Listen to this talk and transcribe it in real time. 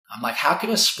I'm like, how can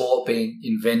a sport being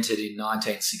invented in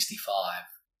 1965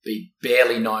 be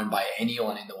barely known by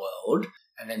anyone in the world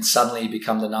and then suddenly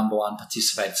become the number one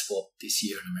participated sport this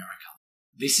year in America?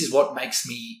 This is what makes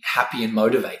me happy and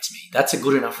motivates me. That's a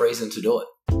good enough reason to do it.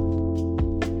 And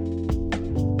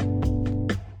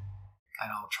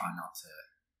I'll try not to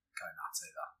go nuts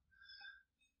either.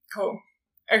 Cool.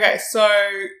 Okay, so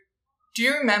do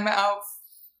you remember our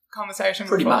conversation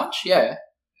Pretty before? much, yeah.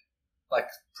 Like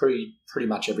pretty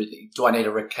much everything. Do I need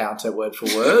to recount it word for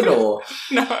word or?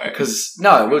 No. Because,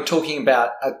 no, we're talking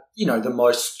about, the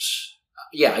most,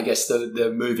 I guess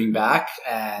the moving back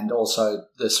and also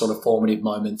the sort of formative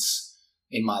moments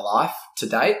in my life to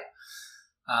date.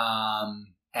 And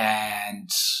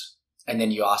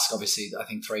then you ask, obviously, I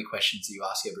think 3 questions that you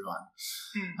ask everyone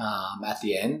at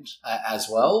the end as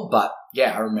well. But,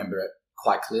 I remember it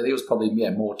quite clearly. It was probably,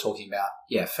 more talking about,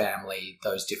 family,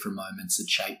 those different moments that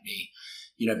shaped me,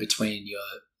 between your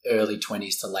early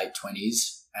 20s to late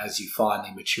 20s as you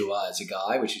finally mature as a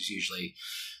guy, which is usually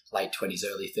late 20s,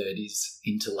 early 30s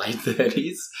into late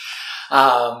 30s.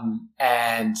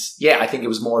 I think it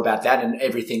was more about that and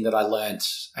everything that I learnt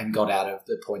and got out of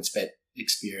the PointsBet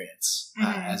experience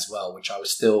as well, which I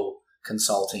was still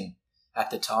consulting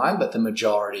at the time, but the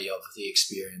majority of the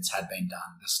experience had been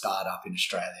done. The startup in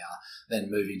Australia, then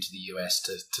moving to the US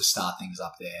to start things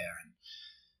up there and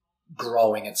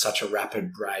growing at such a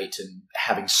rapid rate and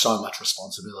having so much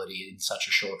responsibility in such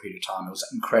a short period of time. It was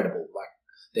incredible. Like,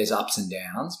 there's ups and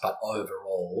downs, but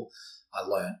overall I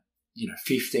learned,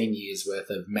 15 years worth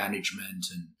of management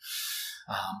and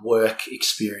work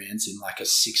experience in like a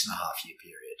 6.5 year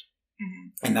period.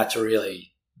 Mm-hmm. And that's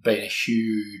really been a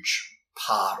huge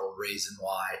part or reason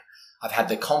why I've had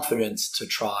the confidence to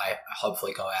try,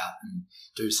 hopefully go out and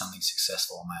do something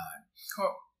successful on my own.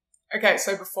 Cool. Okay,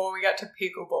 so before we get to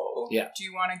pickleball, Yeah. do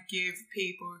you want to give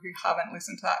people who haven't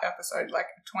listened to that episode like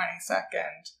a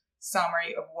 20-second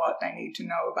summary of what they need to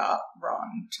know about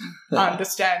Ron to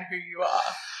understand who you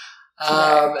are?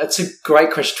 It's a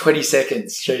great question. 20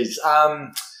 seconds. Jeez.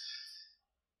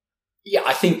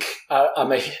 I think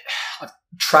I've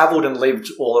travelled and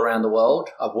lived all around the world.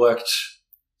 I've worked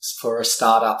for a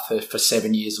startup for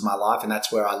 7 years of my life, and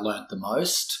that's where I learnt the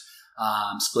most.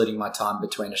 Splitting my time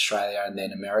between Australia and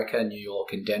then America, New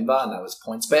York and Denver, and that was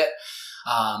PointsBet.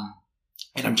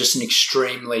 And I'm just an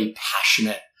extremely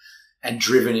passionate and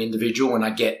driven individual when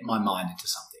I get my mind into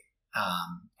something.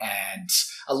 And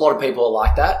a lot of people are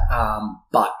like that,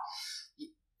 but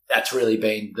that's really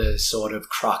been the sort of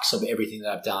crux of everything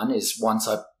that I've done is once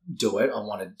I do it, I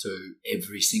want to do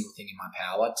every single thing in my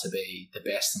power to be the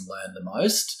best and learn the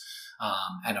most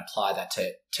and apply that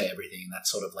to everything. And that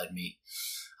sort of led me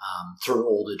through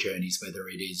all the journeys, whether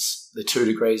it is the 2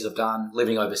 degrees I've done,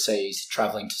 living overseas,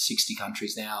 traveling to 60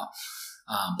 countries now,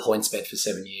 PointsBet for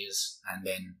 7 years, and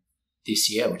then this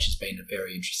year, which has been a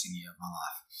very interesting year of my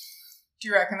life. Do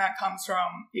you reckon that comes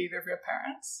from either of your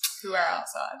parents who are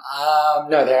outside?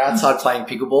 No, they're outside playing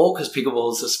pickleball because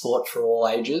pickleball is a sport for all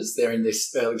ages. They're in their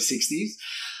early 60s.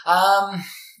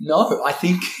 No, I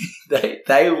think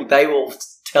they will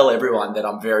tell everyone that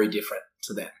I'm very different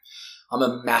to them. I'm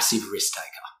a massive risk taker.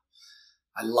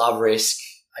 I love risk.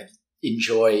 I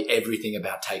enjoy everything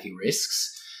about taking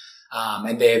risks.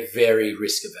 And they're very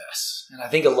risk averse. And I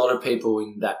think a lot of people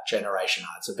in that generation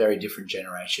are. It's a very different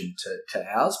generation to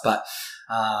ours. But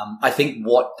I think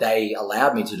what they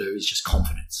allowed me to do is just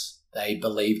confidence. They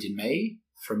believed in me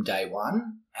from day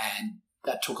one. And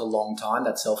that took a long time,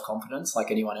 that self-confidence, like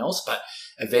anyone else. But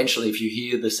eventually, if you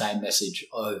hear the same message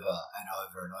over and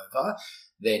over and over,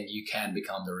 then you can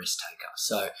become the risk taker.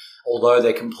 So although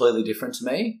they're completely different to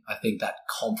me, I think that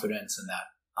confidence and that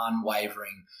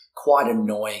unwavering, quite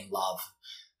annoying love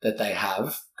that they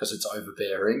have, because it's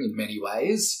overbearing in many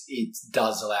ways, it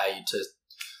does allow you to,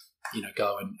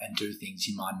 go and do things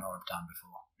you might not have done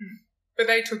before. But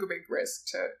they took a big risk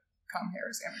to come here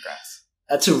as immigrants.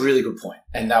 That's a really good point.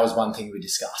 And that was one thing we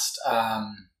discussed.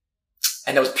 And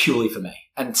that was purely for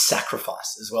me and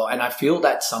sacrifice as well. And I feel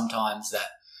that sometimes that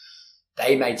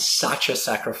they made such a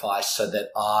sacrifice so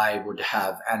that I would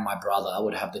have, and my brother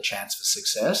would have the chance for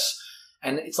success.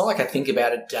 And it's not like I think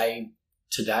about it day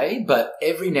to day, but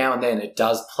every now and then it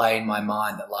does play in my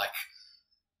mind that, like,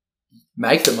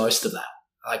 make the most of that.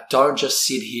 Like, don't just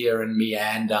sit here and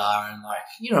meander and, like,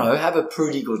 have a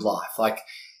pretty good life. Like,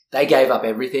 they gave up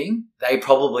everything. They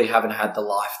probably haven't had the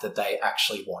life that they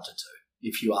actually wanted to.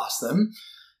 If you ask them,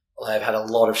 they've had a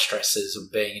lot of stresses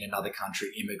of being in another country,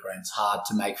 immigrants, hard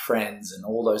to make friends and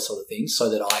all those sort of things so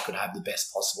that I could have the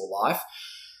best possible life.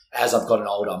 As I've gotten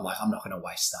older, I'm like, I'm not going to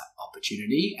waste that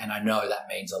opportunity. And I know that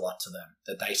means a lot to them,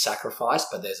 that they sacrifice,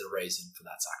 but there's a reason for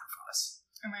that sacrifice.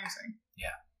 Amazing.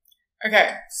 Yeah.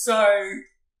 Okay, so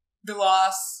the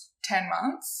last 10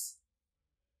 months,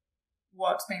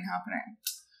 what's been happening?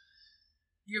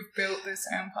 You've built this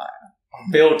empire.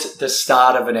 Built the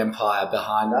start of an empire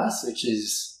behind us,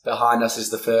 is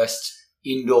the first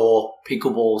indoor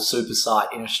pickleball super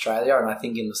site in Australia, and I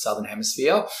think in the Southern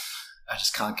Hemisphere. I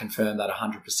just can't confirm that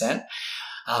 100%.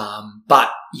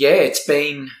 But yeah, it's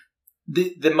been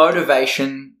the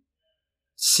motivation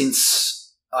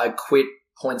since I quit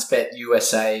PointsBet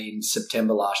USA in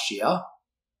September last year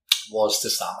was to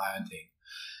start my own thing.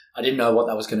 I didn't know what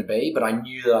that was going to be, but I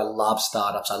knew that I love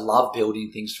startups. I love building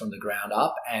things from the ground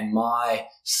up, and my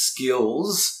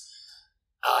skills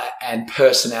and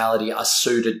personality are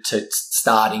suited to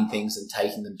starting things and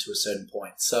taking them to a certain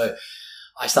point. So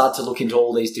I started to look into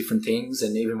all these different things,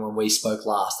 and even when we spoke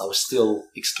last, I was still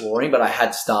exploring, but I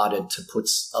had started to put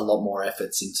a lot more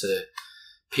efforts into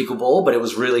pickleball, but it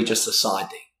was really just a side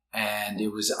thing. And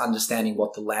it was understanding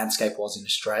what the landscape was in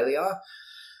Australia,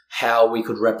 how we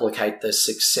could replicate the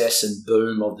success and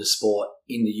boom of the sport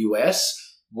in the US,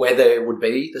 whether it would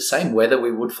be the same, whether we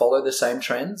would follow the same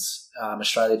trends,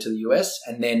 Australia to the US,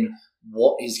 and then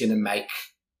what is going to make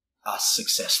us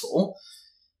successful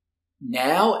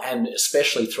now, and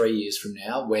especially 3 years from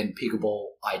now, when pickleball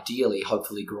ideally,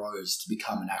 hopefully grows to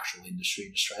become an actual industry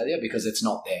in Australia, because it's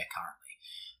not there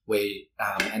currently.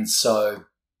 And so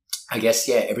I guess,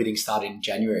 yeah, everything started in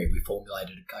January. We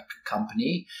formulated a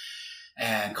company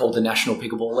and called the National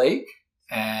Pickleball League.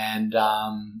 And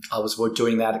I was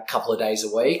doing that a couple of days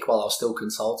a week while I was still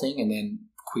consulting. And then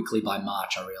quickly by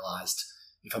March, I realized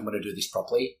if I'm going to do this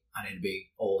properly, I need to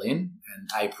be all in. And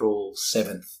April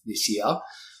 7th this year,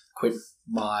 quit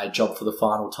my job for the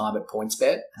final time at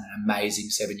PointsBet. An amazing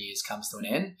 7 years comes to an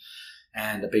end.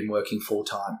 And I've been working full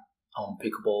time on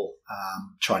pickleball,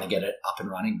 trying to get it up and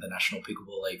running, the National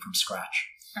Pickleball League, from scratch.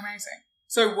 Amazing.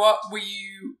 So what were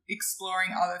you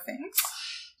exploring other things?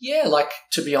 Yeah,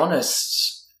 to be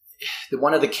honest,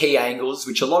 one of the key angles,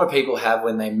 which a lot of people have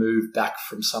when they move back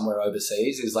from somewhere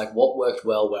overseas, is what worked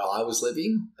well where I was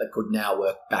living that could now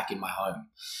work back in my home.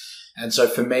 And so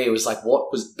for me, it was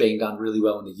what was being done really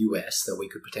well in the US that we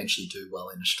could potentially do well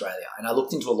in Australia. And I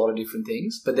looked into a lot of different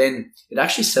things, but then it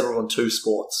actually settled on two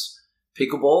sports,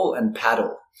 pickleball and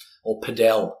paddle, or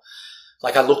padel.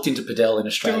 I looked into padel in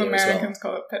Australia as well. Do Americans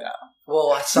call it padel?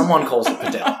 Well, someone calls it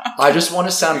padel. I just want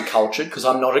to sound cultured because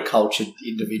I'm not a cultured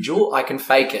individual. I can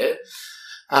fake it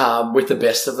with the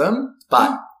best of them.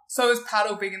 But so is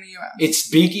paddle big in the US? It's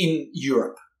big in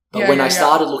Europe. But when I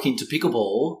started looking to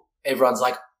pickleball, everyone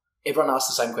asked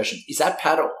the same question. Is that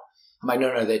paddle? I'm like,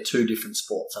 no, they're two different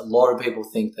sports. A lot of people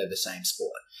think they're the same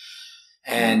sport.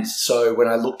 And so when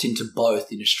I looked into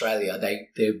both in Australia,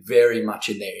 they're very much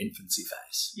in their infancy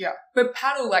phase. Yeah. But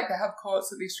paddle, they have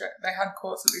courts at the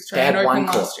Australian Open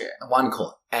last year. One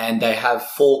court. And they have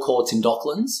 4 courts in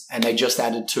Docklands, and they just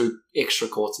added 2 extra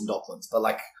courts in Docklands.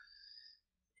 But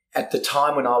at the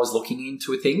time when I was looking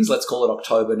into things, let's call it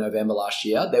October, November last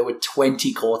year, there were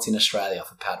 20 courts in Australia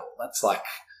for paddle. That's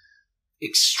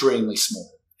extremely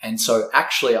small. And so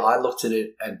actually I looked at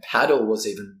it, and paddle was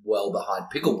even well behind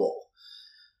pickleball.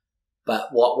 But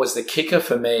what was the kicker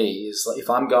for me is if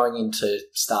I'm going in to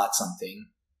start something,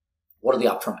 what are the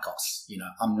upfront costs?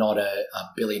 I'm not a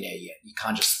billionaire yet. You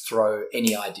can't just throw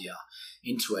any idea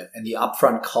into it. And the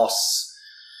upfront costs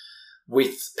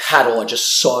with paddle are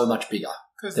just so much bigger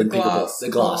than pickleball.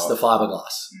 The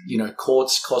fiberglass.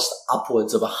 Courts cost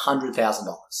upwards of $100,000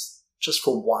 just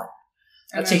for one.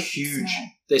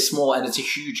 They're small, and it's a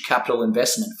huge capital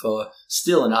investment for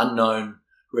still an unknown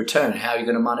return. How are you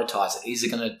going to monetize it? Is it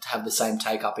going to have the same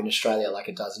take up in Australia like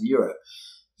it does in Europe?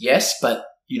 Yes, but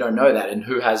you don't know that. And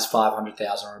who has $500,000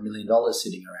 or $1 million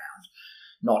sitting around?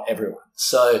 Not everyone.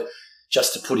 So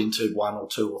just to put into 1 or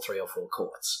 2 or 3 or 4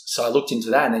 courts. So I looked into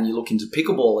that, and then you look into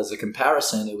pickleball as a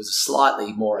comparison. It was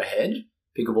slightly more ahead.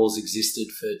 Pickleball's existed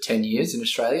for 10 years in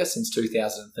Australia, since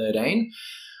 2013.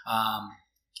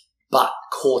 But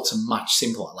courts are much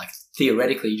simpler.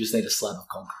 Theoretically, you just need a slab of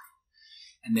concrete.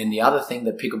 And then the other thing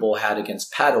that pickleball had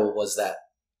against paddle was that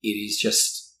it is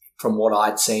just, from what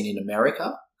I'd seen in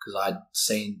America, because I'd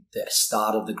seen the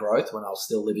start of the growth when I was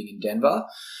still living in Denver,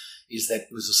 is that it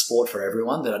was a sport for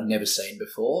everyone that I'd never seen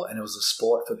before. And it was a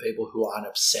sport for people who aren't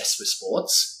obsessed with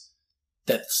sports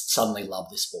that suddenly love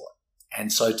this sport.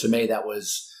 And so to me, that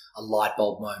was a light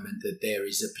bulb moment that there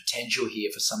is a potential here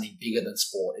for something bigger than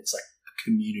sport. It's a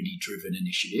community-driven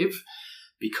initiative,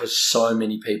 because so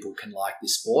many people can like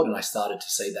this sport, and I started to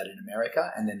see that in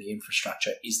America, and then the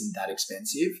infrastructure isn't that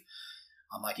expensive.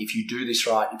 I'm like, if you do this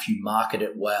right, if you market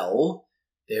it well,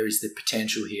 there is the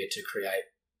potential here to create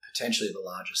potentially the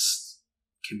largest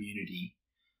community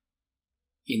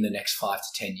in the next 5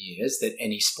 to 10 years that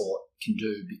any sport can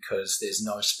do, because there's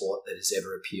no sport that has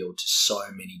ever appealed to so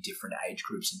many different age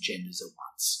groups and genders at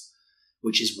once,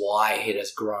 which is why it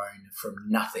has grown from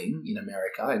nothing in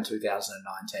America in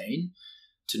 2019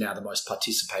 to now the most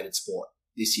participated sport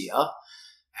this year,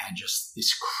 and just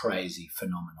this crazy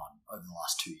phenomenon over the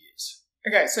last 2 years.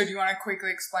 Okay, so do you want to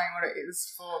quickly explain what it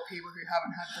is for people who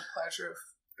haven't had the pleasure of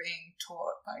being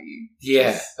taught by you?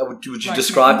 Yeah, would you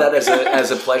describe that as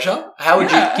a pleasure? How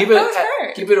would you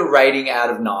give it a rating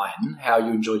out of 9? How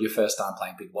you enjoyed your first time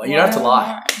playing pickleball? You don't have to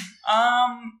lie.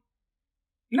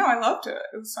 No, I loved it.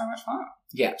 It was so much fun.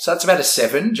 Yeah, so that's about a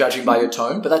 7, judging by your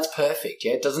tone, but that's perfect.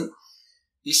 Yeah,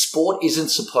 this sport isn't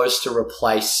supposed to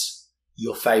replace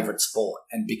your favourite sport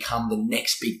and become the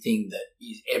next big thing that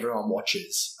everyone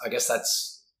watches. I guess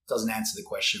doesn't answer the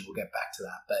question. We'll get back to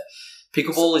that. But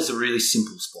pickleball is a really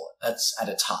simple sport. That's at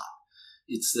its heart.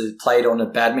 It's played on a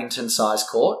badminton-sized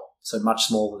court, so much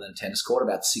smaller than a tennis court,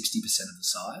 about 60% of the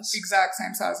size. Exact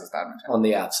same size as badminton. On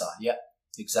the outside, yep.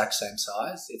 Exact same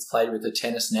size. It's played with a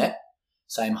tennis net,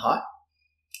 same height,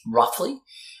 roughly,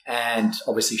 and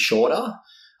obviously shorter.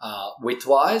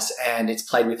 Width-wise, and it's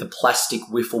played with a plastic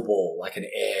wiffle ball, like an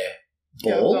air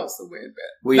ball. Yeah, that's the weird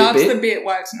bit. The bit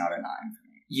why it's not a 9 for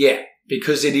me. Yeah,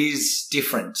 because it is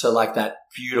different to like that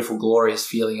beautiful, glorious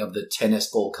feeling of the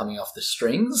tennis ball coming off the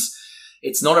strings.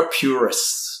 It's not a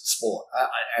purist sport,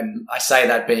 and I say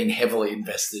that being heavily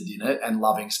invested in it and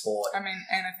loving sport. I mean,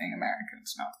 anything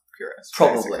American's not purist.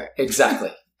 Probably, basically.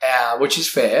 Exactly, which is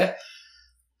fair,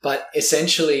 but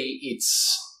essentially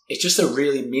it's just a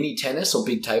really mini tennis or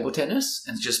big table tennis,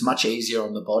 and it's just much easier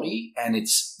on the body, and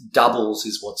its doubles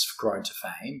is what's grown to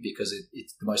fame because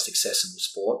it's the most accessible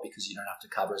sport because you don't have to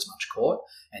cover as much court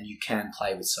and you can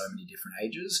play with so many different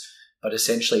ages. But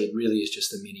essentially it really is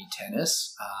just a mini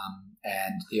tennis,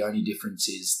 and the only difference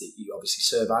is that you obviously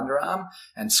serve underarm,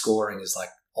 and scoring is like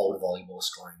old volleyball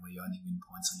scoring where you only win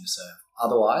points on your serve.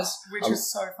 Otherwise... Which is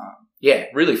so fun. Yeah,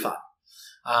 really fun.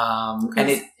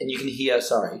 And you can hear...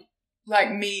 Sorry.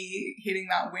 Like me hitting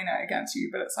that winner against you,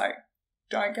 but it's like,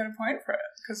 don't get a point for it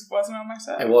because it wasn't on my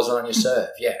serve. It wasn't on your serve,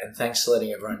 yeah. And thanks for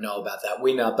letting everyone know about that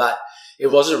winner. But it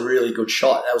was a really good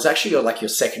shot. That was actually like your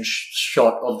second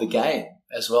shot of the game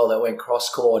as well that went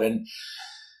cross-court. And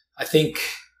I think,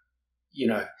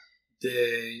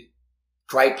 the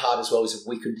great part as well is that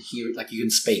we could hear it, like you can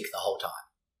speak the whole time.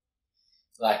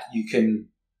 Like you can...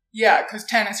 Yeah, because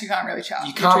tennis you can't really chat.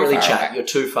 You can't really chat. You're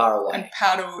too far away. And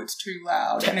paddle, it's too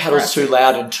loud. Paddle's too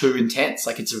loud and too intense.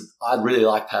 Like I really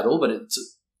like paddle, but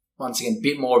it's once again a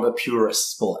bit more of a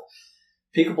purist sport.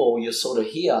 Pickleball, you're sort of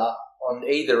here on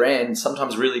either end,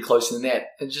 sometimes really close to the net,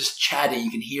 and just chatty.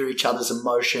 You can hear each other's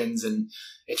emotions, and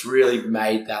it's really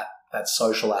made that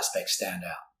social aspect stand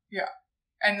out. Yeah.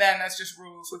 And then there's just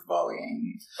rules with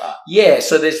volleying. Yeah,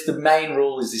 so there's the main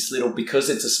rule is this little, because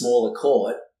it's a smaller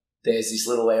court, there's this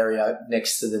little area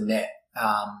next to the net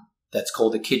that's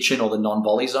called the kitchen or the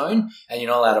non-volley zone, and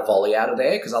you're not allowed to volley out of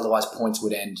there because otherwise points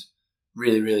would end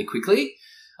really, really quickly.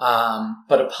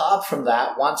 But apart from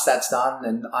that, once that's done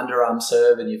and underarm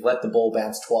serve and you've let the ball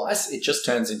bounce twice, it just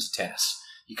turns into tennis.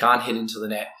 You can't hit into the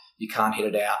net. You can't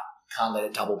hit it out. You can't let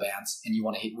it double bounce, and you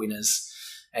want to hit winners.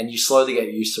 And you slowly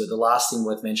get used to it. The last thing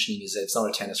worth mentioning is that it's not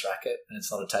a tennis racket, and it's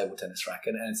not a table tennis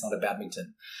racket, and it's not a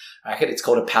badminton racket. It's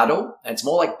called a paddle, and it's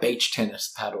more like beach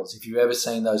tennis paddles. If you've ever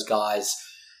seen those guys,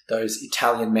 those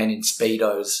Italian men in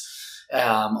Speedos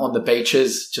on the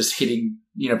beaches just hitting,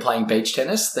 playing beach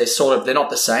tennis, they're not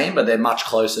the same, but they're much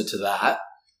closer to that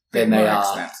than they are.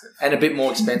 Expensive. And a bit more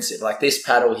expensive. Like this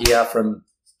paddle here from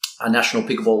our National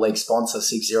Pickleball League sponsor,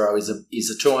 6-0, is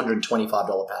a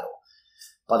 $225 paddle.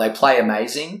 But they play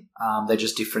amazing. They're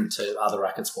just different to other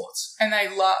racket sports. And they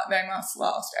must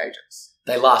last ages.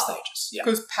 They last ages, yeah.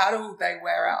 Because paddle, they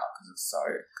wear out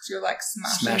because you're like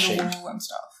smashing the wall and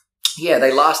stuff. Yeah,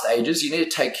 they last ages. You need to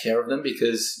take care of them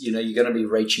because, you're going to be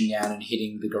reaching out and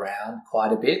hitting the ground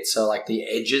quite a bit. So, like, the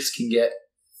edges can get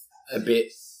a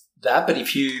bit that. But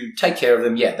if you take care of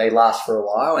them, yeah, they last for a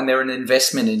while. And they're an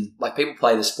investment in, like, people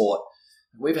play the sport.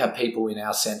 We've had people in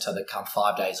our centre that come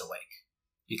 5 days a week,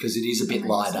 because it is a bit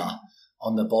lighter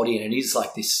on the body, and it is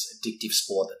like this addictive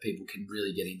sport that people can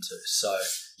really get into. So,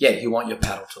 yeah, you want your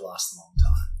paddle to last a long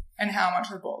time. And how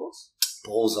much are the balls?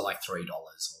 Balls are like $3 or,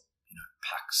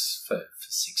 packs for $6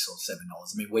 or $7.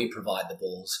 I mean, we provide the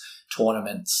balls.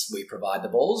 Tournaments, we provide the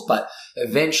balls. But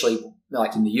eventually,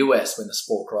 like in the US, when the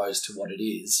sport grows to what it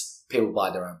is, people buy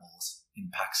their own balls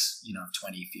in packs, of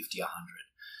 20, 50,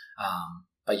 100.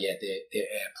 But, yeah, they're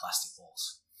air plastic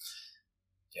balls.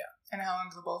 Yeah. And how long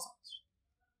do the balls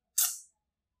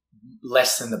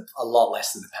last? A lot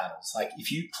less than the paddles. Like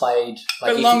if you played,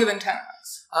 like but longer than tennis.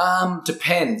 games?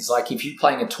 Depends. Like if you're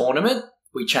playing a tournament,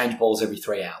 we change balls every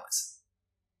 3 hours.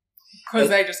 Because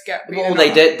they just get beaten Well,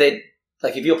 they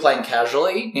like if you're playing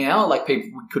casually now, like people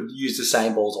could use the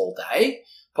same balls all day.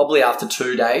 Probably after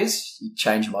 2 days, you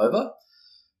change them over.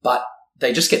 But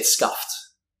they just get scuffed.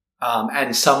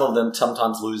 And some of them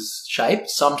sometimes lose shape.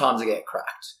 Sometimes they get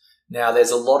cracked. Now,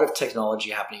 there's a lot of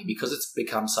technology happening because it's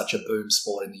become such a boom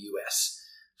sport in the US.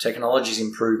 Technology is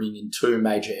improving in 2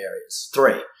 major areas.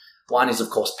 3. One is, of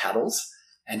course, paddles.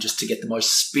 And just to get the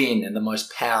most spin and the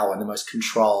most power and the most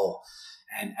control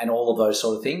and all of those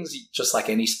sort of things, just like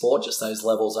any sport, just those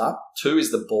levels up. 2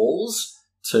 is the balls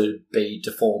to be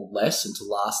deformed less and to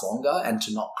last longer and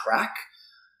to not crack.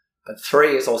 But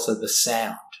 3 is also the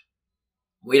sound.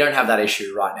 We don't have that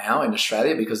issue right now in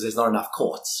Australia because there's not enough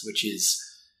courts, which is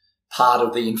part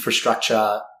of the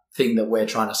infrastructure thing that we're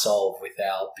trying to solve with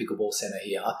our pickleball centre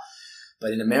here.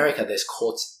 But in America, there's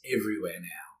courts everywhere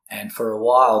now. And for a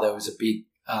while, there was a big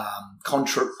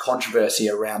controversy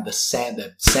around the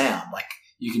sound. Like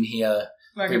you can hear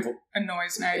like people,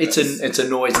 annoys neighbours. It's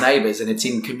annoys neighbours, and it's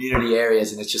in community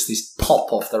areas, and it's just this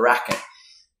pop off the racket.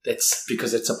 That's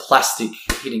because it's a plastic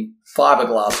hitting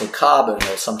fiberglass or carbon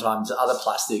or sometimes other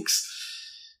plastics.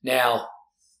 Now,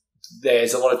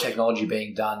 there's a lot of technology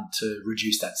being done to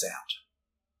reduce that sound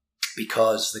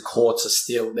because the courts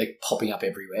they're popping up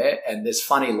everywhere, and there's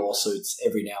funny lawsuits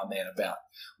every now and then about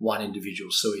one individual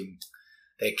suing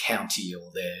their county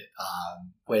or their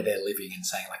where they're living and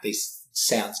saying like this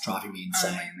sound's driving me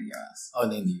insane. Only in the US.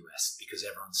 Only in the US because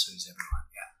everyone sues everyone.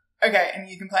 Yeah. Okay, and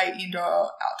you can play indoor or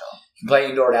outdoor? You can play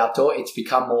indoor and outdoor. It's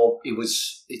become more,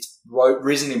 it's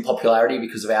risen in popularity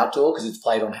because of outdoor, because it's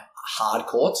played on hard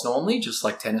courts normally, just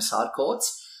like tennis hard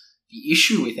courts. The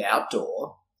issue with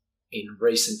outdoor in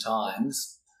recent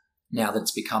times, now that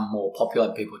it's become more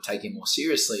popular, people are taking it more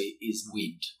seriously, is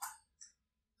wind.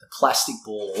 The plastic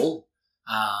ball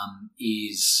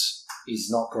is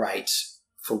not great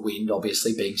for wind,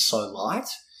 obviously, being so light.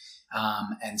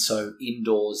 And so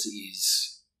indoors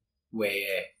is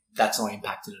where that's not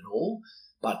impacted at all.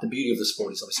 But the beauty of the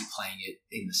sport is obviously playing it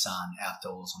in the sun,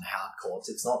 outdoors on hard courts.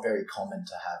 It's not very common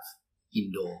to have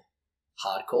indoor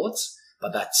hard courts,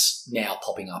 but that's now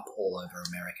popping up all over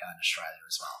America and Australia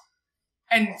as well.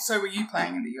 And so were you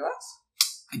playing in the US?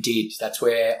 I did. That's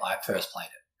where I first played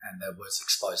it and I was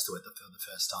exposed to it for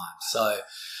the first time. So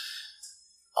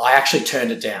I actually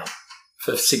turned it down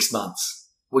for 6 months,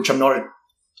 which I'm not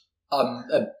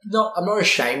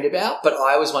ashamed about, but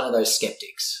I was one of those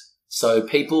skeptics. So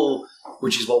people,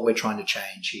 which is what we're trying to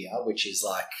change here, which is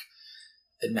like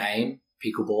the name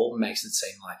pickleball makes it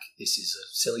seem like this is a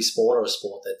silly sport or a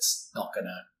sport that's not going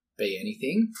to be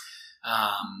anything.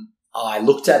 I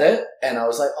looked at it and I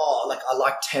was like, I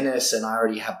like tennis and I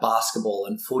already have basketball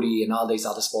and footy and all these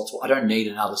other sports. Well, I don't need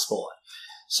another sport.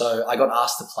 So I got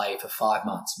asked to play for 5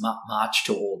 months, March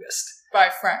to August. By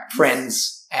friends?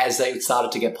 Friends, as they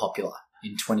started to get popular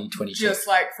in 2022. Just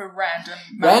like for random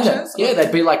matches? Yeah,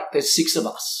 they'd be like, there's 6 of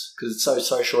us because it's so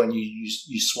social and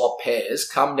you swap pairs.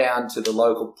 Come down to the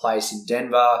local place in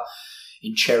Denver,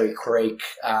 in Cherry Creek.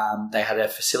 They had a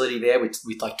facility there with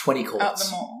like 20 courts. At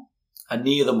the mall?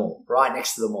 Near the mall, right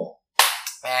next to the mall.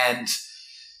 And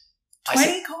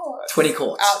 20 courts? 20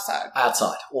 courts.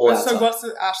 Outside. All outside. So what's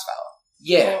the asphalt?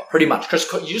 Yeah, pretty much.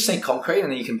 Because you just need concrete and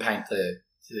then you can paint the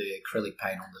acrylic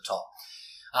paint on the top.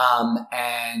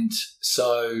 And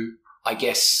so I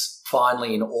guess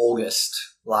finally in August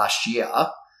last year,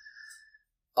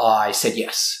 I said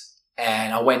yes.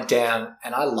 And I went down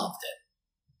and I loved it.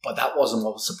 But that wasn't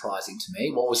what was surprising to me.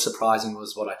 What was surprising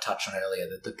was what I touched on earlier,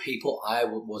 that the people I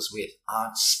was with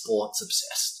aren't sports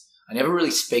obsessed. I never really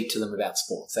speak to them about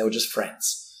sports. They were just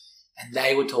friends. And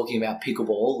they were talking about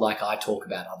pickleball like I talk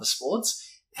about other sports.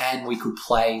 And we could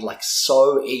play like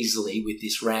so easily with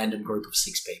this random group of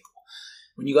 6 people.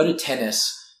 When you go to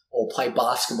tennis or play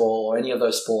basketball or any of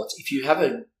those sports, if you have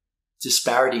a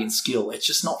disparity in skill, it's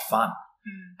just not fun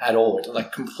at all.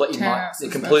 It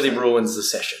completely ruins the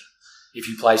session if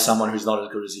you play someone who's not as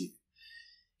good as you.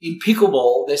 In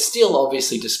pickleball, there's still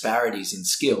obviously disparities in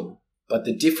skill, but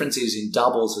the difference is in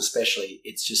doubles especially,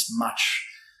 it's just much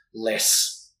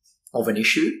less of an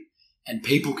issue. And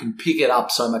people can pick it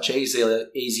up so much easier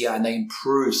and they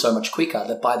improve so much quicker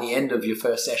that by the end of your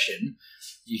first session,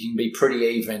 you can be pretty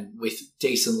even with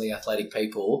decently athletic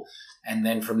people. And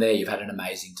then from there, you've had an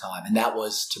amazing time. And that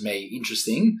was, to me,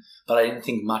 interesting. But I didn't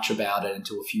think much about it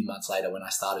until a few months later when I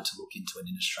started to look into it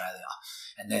in Australia.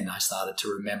 And then I started to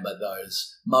remember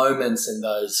those moments and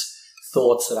those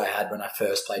thoughts that I had when I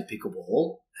first played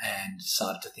pickleball and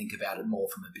started to think about it more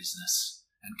from a business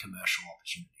and commercial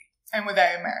opportunity. And were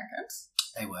they Americans?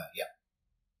 They were, yeah.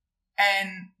 And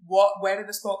where did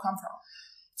the sport come from?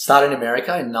 It started in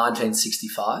America in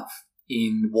 1965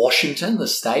 in Washington, the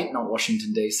state, not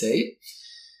Washington, D.C.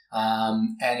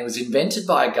 And it was invented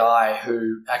by a guy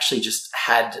who actually just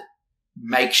had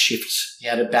makeshift. He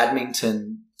had a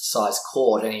badminton-sized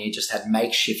court and he just had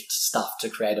makeshift stuff to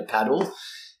create a paddle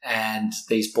and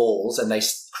these balls, and they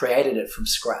created it from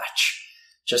scratch,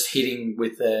 just hitting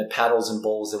with the paddles and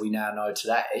balls that we now know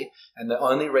today. And the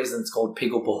only reason it's called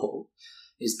pickleball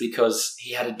is because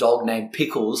he had a dog named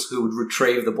Pickles who would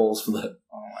retrieve the balls for them.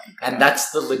 Oh my God. And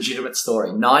that's the legitimate story.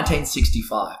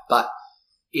 1965. But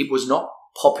it was not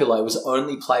popular. It was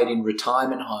only played in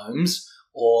retirement homes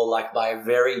or like by a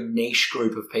very niche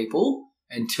group of people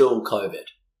until COVID.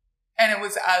 And it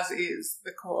was as is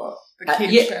the core, the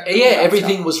kitchen. Yeah,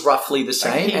 everything was roughly the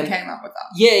same. Like he came up with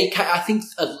that. Yeah, I think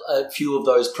a few of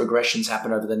those progressions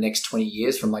happened over the next 20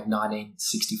 years from like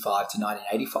 1965 to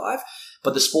 1985.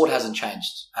 But the sport hasn't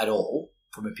changed at all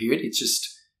from a period. It's just,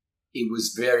 it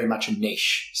was very much a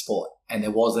niche sport and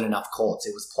there wasn't enough courts.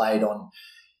 It was played on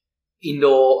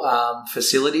indoor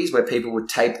facilities where people would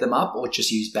tape them up or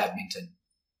just use badminton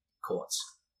courts.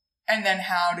 And then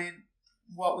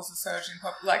what was the surge in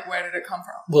like where did it come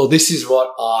from? Well, this is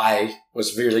what I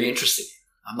was really interested in.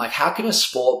 I'm like, how can a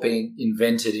sport being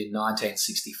invented in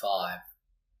 1965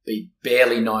 be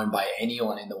barely known by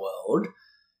anyone in the world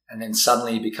and then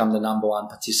suddenly become the number one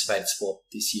participated sport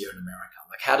this year in America?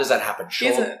 Like, how does that happen?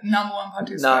 Is it number one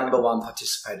participated? Number one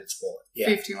participated sport. Yeah.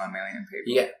 51 million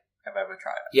people have ever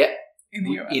tried it. Yeah. In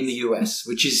the US. In the US,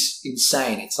 which is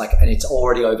insane. It's like, and it's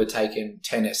already overtaken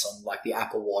tennis on like the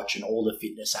Apple Watch and all the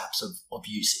fitness apps of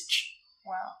usage.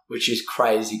 Wow. Which is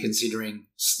crazy considering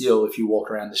still if you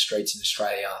walk around the streets in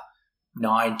Australia,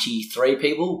 93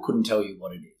 people couldn't tell you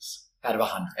what it is out of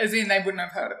 100. As in they wouldn't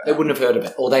have heard of it. They wouldn't have heard of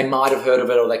it. Or they might have heard of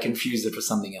it or they confused it for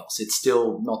something else. It's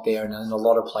still not there in a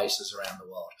lot of places around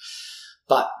the world.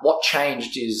 But what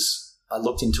changed is I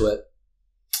looked into it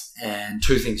and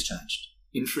two things changed.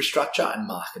 Infrastructure and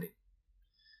marketing.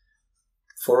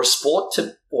 For a sport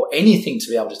or anything to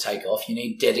be able to take off, you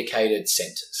need dedicated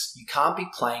centres. You can't be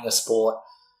playing a sport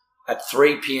at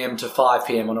 3 p.m. to 5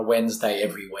 p.m. on a Wednesday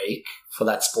every week for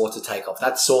that sport to take off.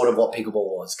 That's sort of what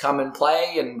pickleball was. Come and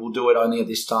play and we'll do it only at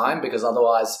this time because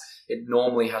otherwise it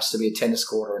normally has to be a tennis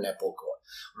court or a netball court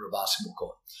or a basketball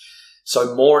court.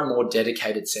 So more and more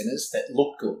dedicated centres that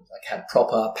look good, like had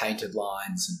proper painted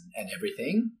lines and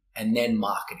everything, and then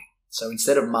marketing. So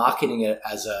instead of marketing it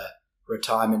as a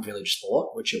retirement village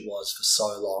sport, which it was for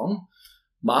so long,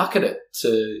 market it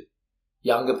to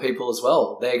younger people as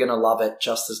well. They're going to love it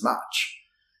just as much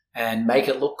and make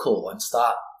it look cool and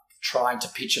start trying to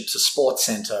pitch it to Sports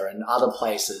Centre and other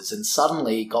places, and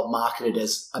suddenly got marketed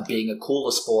as being a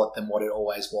cooler sport than what it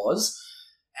always was.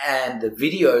 And the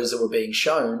videos that were being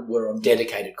shown were on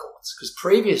dedicated courts because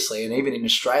previously, and even in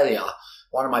Australia,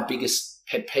 one of my biggest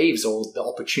pet peeves or the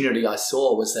opportunity I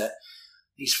saw was that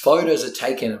these photos are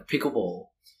taken of pickleball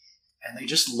and they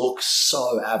just look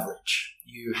so average.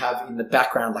 You have in the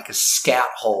background like a scout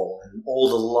hole and all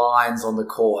the lines on the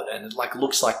court and it like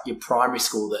looks like your primary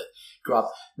school that grew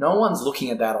up. No one's looking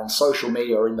at that on social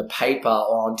media or in the paper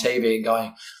or on TV and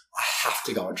going, I have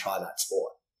to go and try that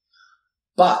sport.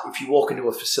 But if you walk into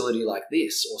a facility like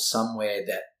this or somewhere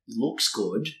that looks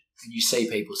good and you see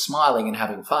people smiling and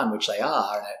having fun, which they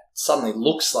are, and it suddenly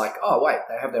looks like, oh, wait,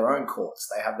 they have their own courts,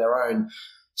 they have their own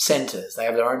centres, they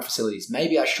have their own facilities.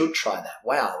 Maybe I should try that.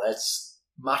 Wow, that's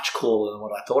much cooler than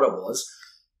what I thought it was.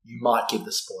 You might give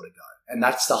the sport a go. And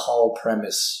that's the whole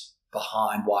premise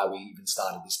behind why we even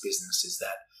started this business, is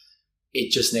that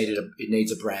it just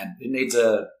needs a brand. It needs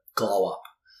a glow up,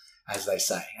 as they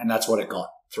say. And that's what it got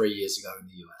 3 years ago in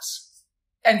the US.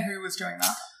 And who was doing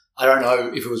that? I don't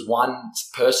know if it was one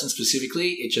person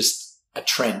specifically. It just, a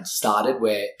trend started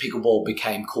where pickleball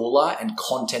became cooler and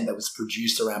content that was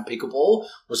produced around pickleball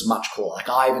was much cooler. Like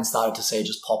I even started to see it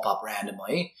just pop up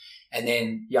randomly. And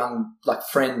then young, like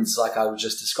friends, like I was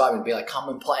just describing, be like, come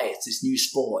and play. It's this new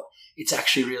sport. It's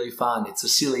actually really fun. It's a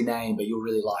silly name, but you'll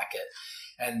really like it.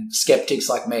 And skeptics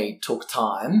like me took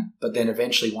time, but then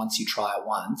eventually once you try it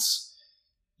once,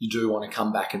 you do want to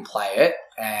come back and play it.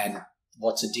 And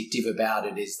what's addictive about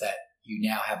it is that you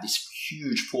now have this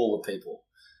huge pool of people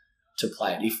to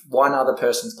play it. If one other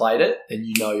person's played it, then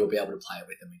you know you'll be able to play it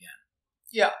with them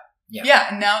again. Yeah,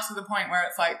 and now it's to the point where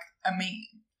it's like a meme.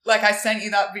 Like I sent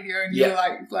you that video and you're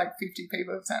like 50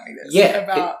 people have sent me this. Yeah,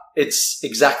 about it's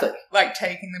exactly. Like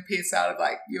taking the piss out of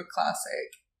like your classic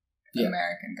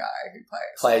American guy who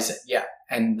plays it, yeah.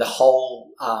 And the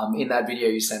whole, in that video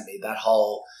you sent me, that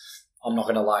whole, I'm not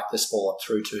going to like the sport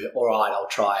through to, all right, I'll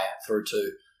try it, through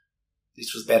to,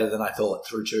 this was better than I thought,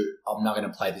 through to I'm not going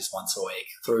to play this once a week,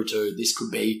 through to this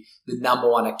could be the number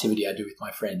one activity I do with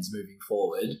my friends moving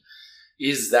forward,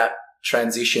 is that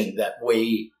transition that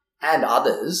we and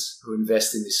others who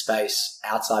invest in this space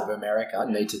outside of America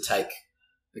need to take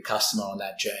the customer on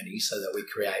that journey so that we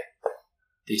create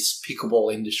this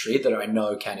pickleball industry that I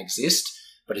know can exist,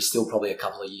 but is still probably a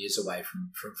couple of years away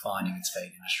from finding its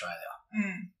feet in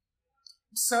Australia.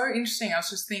 So interesting. I was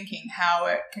just thinking how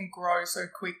it can grow so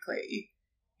quickly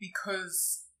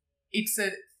because it's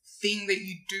a thing that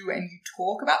you do and you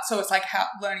talk about. So it's like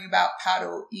learning about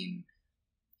paddle in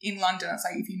London. It's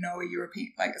like if you know a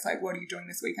European, like it's like, what are you doing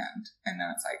this weekend? And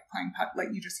then it's like playing paddle. Like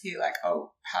you just hear like,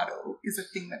 oh, paddle is a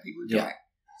thing that people are doing.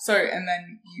 So and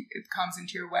then it comes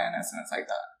into your awareness and it's like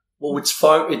that. Well, it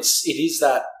is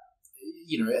that,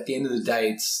 you know, at the end of the day,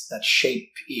 it's that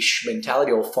sheep-ish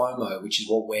mentality or FOMO, which is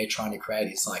what we're trying to create.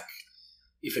 It's like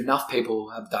if enough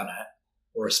people have done it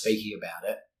or are speaking about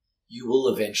it, you will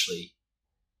eventually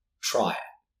try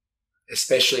it,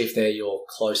 especially if they're your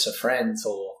closer friends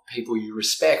or people you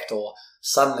respect, or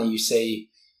suddenly you see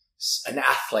an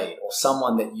athlete or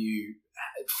someone that you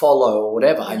follow or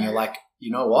whatever, and you're like,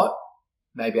 you know what?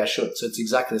 Maybe I should. So it's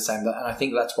exactly the same. And I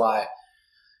think that's why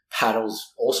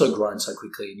paddle's also grown so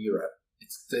quickly in Europe.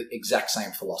 It's the exact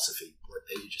same philosophy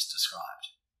that you just described.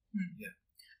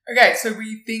 Yeah. Okay, so were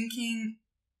you thinking,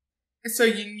 so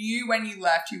you knew when you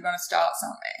left you were going to start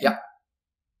something? Yep.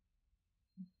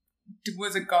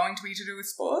 Was it going to be to do with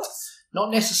sports?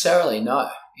 Not necessarily, no.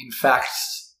 In fact,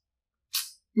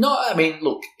 no, I mean,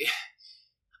 look,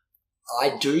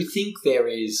 I do think there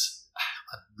is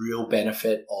a real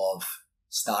benefit of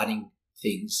starting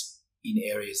things in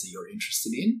areas that you're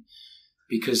interested in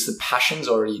because the passion's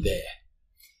already there.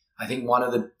 I think one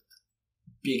of the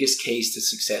biggest keys to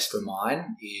success for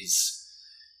mine is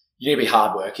you need to be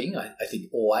hardworking, I think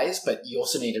always, but you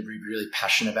also need to be really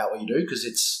passionate about what you do because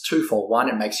it's twofold. One,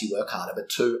 it makes you work harder, but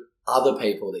two, other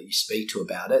people that you speak to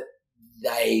about it,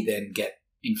 they then get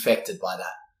infected by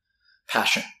that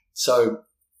passion. So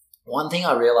one thing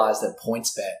I realized at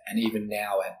PointsBet and even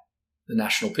now at the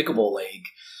National Pickleball League,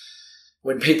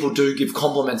 when people do give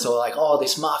compliments or like, oh,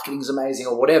 this marketing's amazing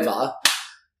or whatever,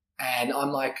 and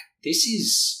I'm like,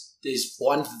 there's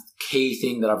one key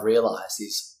thing that I've realized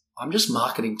is I'm just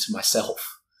marketing to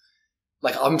myself.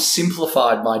 Like I'm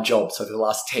simplified my jobs over the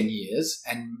last 10 years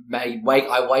and I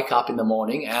wake up in the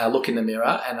morning and I look in the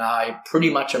mirror and I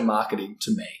pretty much am marketing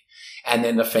to me and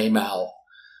then the female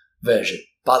version.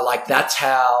 But like that's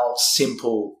how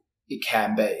simple it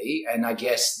can be. And I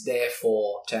guess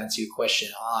therefore, to answer your question,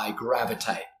 I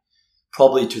gravitate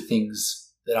probably to things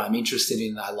that I'm interested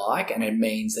in that I like, and it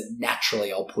means that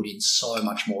naturally I'll put in so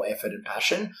much more effort and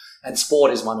passion, and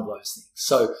sport is one of those things.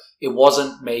 So it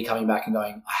wasn't me coming back and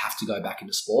going, I have to go back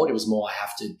into sport. It was more I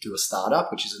have to do a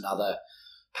startup, which is another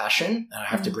passion, and I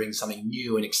have to bring something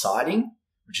new and exciting,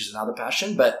 which is another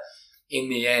passion. But in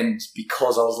the end,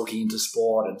 because I was looking into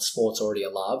sport and sport's already a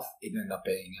love, it ended up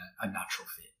being a natural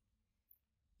fit.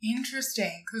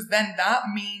 Interesting, because then that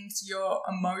means you're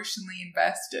emotionally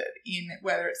invested in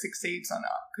whether it succeeds or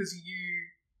not.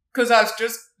 Because I was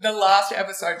just, the last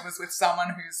episode was with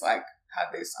someone who's like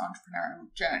had this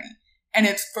entrepreneurial journey, and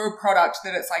it's for a product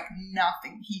that it's like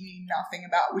nothing, he knew nothing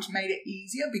about, which made it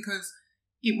easier because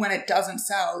when it doesn't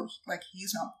sell, like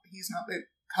he's not the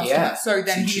customer, so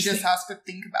then he just has to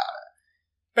think about it.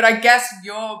 But I guess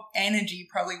your energy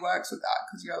probably works with that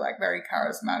because you're like very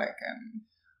charismatic and.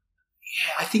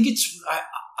 Yeah,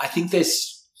 I think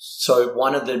there's, so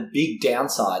one of the big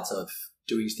downsides of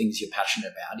doing things you're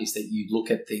passionate about is that you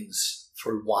look at things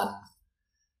through one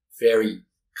very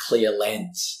clear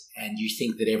lens and you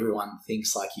think that everyone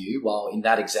thinks like you. While in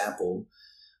that example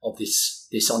of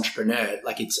this entrepreneur,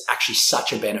 like it's actually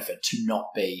such a benefit to not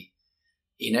be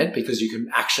in it because you can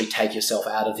actually take yourself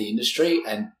out of the industry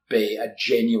and be a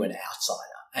genuine outsider.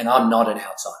 And I'm not an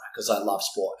outsider because I love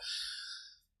sport.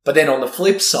 But then on the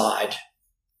flip side,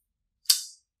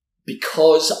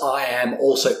 because I am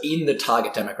also in the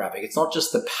target demographic, it's not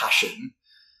just the passion.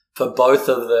 For both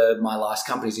of my last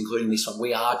companies, including this one,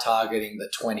 we are targeting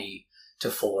the 20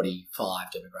 to 45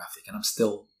 demographic, and I'm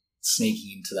still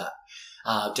sneaking into that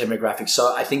demographic.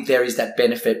 So I think there is that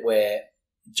benefit where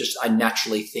just I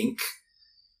naturally think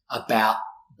about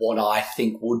what I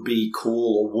think would be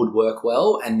cool or would work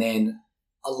well, and then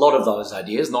a lot of those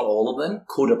ideas, not all of them,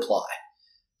 could apply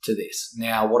to this.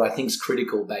 Now, what I think is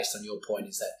critical based on your point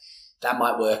is that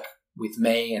might work with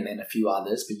me and then a few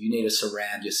others, but you need to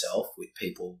surround yourself with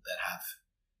people that have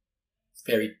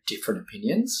very different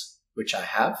opinions, which I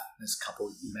have. There's a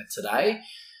couple you met today.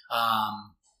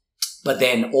 But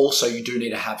then also you do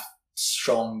need to have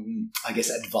strong, I guess,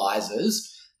 advisors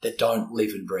that don't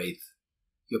live and breathe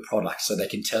your product, so they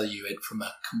can tell you it from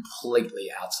a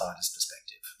completely outsider's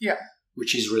perspective. Yeah.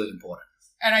 Which is really important.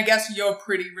 And I guess you're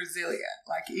pretty resilient.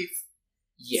 Like if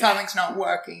something's not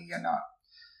working, you're not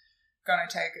going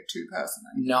to take it too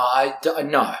personally. No.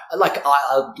 Like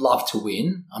I love to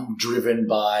win. I'm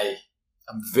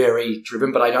very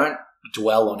driven, but I don't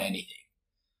dwell on anything.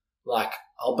 Like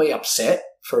I'll be upset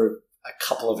for a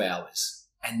couple of hours,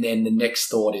 and then the next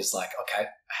thought is like, okay,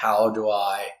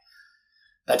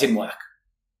 that didn't work.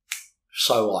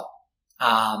 So what?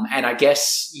 And I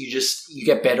guess you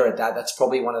get better at that. That's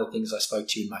probably one of the things I spoke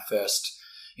to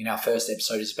in our first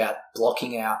episode is about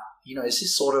blocking out, is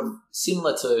this sort of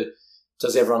similar to,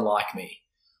 does everyone like me?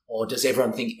 Or does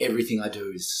everyone think everything I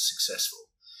do is successful?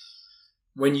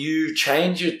 When you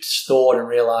change your thought and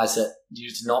realize that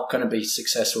you're not going to be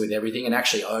successful with everything, and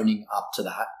actually owning up to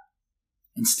that,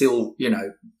 and still,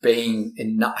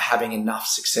 having enough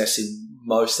success in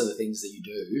most of the things that you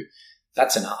do,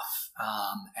 that's enough.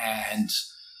 I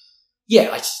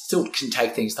still can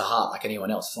take things to heart like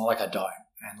anyone else. It's not like I don't.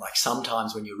 And like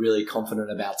sometimes when you're really confident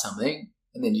about something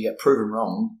and then you get proven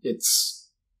wrong, it's,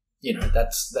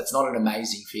 that's not an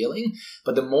amazing feeling.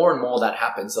 But the more and more that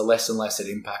happens, the less and less it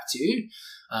impacts you.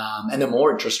 And the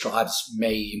more it just drives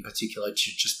me in particular to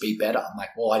just be better. I'm like,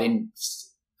 well, I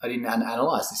didn't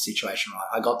analyze this situation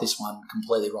right. I got this one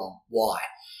completely wrong. Why?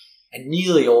 And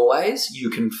nearly always you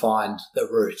can find the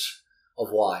root of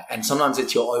why. And sometimes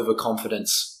it's your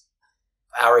overconfidence,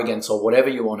 arrogance, or whatever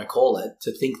you want to call it,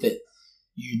 to think that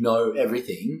you know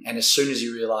everything. And as soon as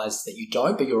you realize that you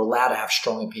don't, but you're allowed to have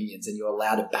strong opinions and you're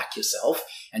allowed to back yourself,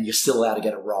 and you're still allowed to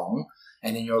get it wrong,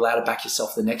 and then you're allowed to back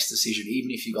yourself the next decision, even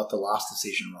if you got the last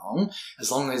decision wrong,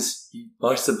 as long as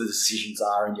most of the decisions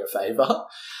are in your favor.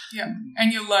 Yeah,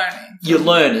 and you're learning. You're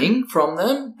learning from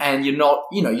them, and you're not,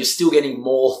 you're still getting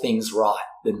more things right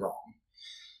than wrong.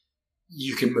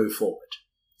 You can move forward.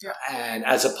 Yeah. And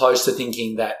as opposed to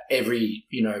thinking that every,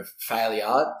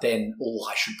 failure, then,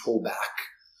 I should pull back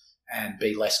and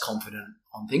be less confident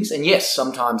on things. And yes,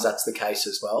 sometimes that's the case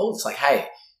as well. It's like, hey,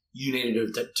 you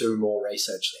needed to do more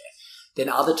research there.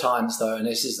 Then other times though, and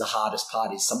this is the hardest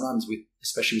part, is sometimes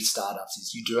especially with startups,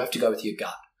 is you do have to go with your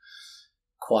gut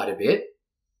quite a bit.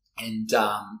 And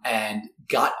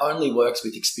gut only works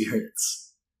with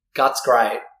experience. Gut's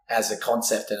great as a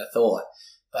concept and a thought.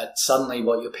 But suddenly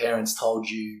what your parents told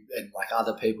you, and like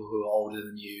other people who are older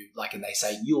than you, like, and they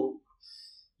say, you'll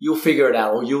figure it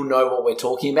out, or you'll know what we're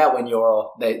talking about when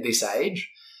you're this age,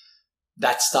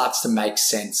 that starts to make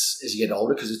sense as you get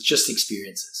older, because it's just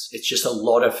experiences. It's just a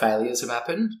lot of failures have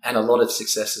happened and a lot of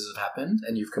successes have happened,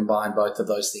 and you've combined both of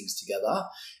those things together.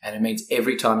 And it means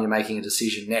every time you're making a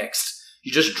decision next,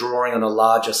 you're just drawing on a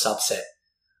larger subset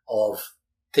of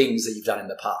things that you've done in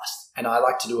the past. And I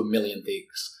like to do a million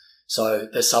things. So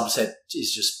the subset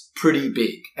is just pretty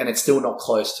big, and it's still not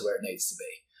close to where it needs to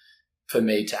be for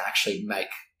me to actually make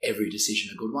every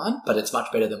decision a good one. But it's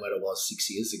much better than what it was 6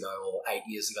 years ago or 8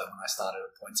 years ago when I started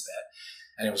at PointsBet.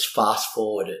 And it was fast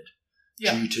forwarded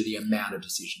due to the amount of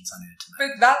decisions I needed to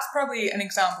make. But that's probably an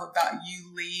example of that,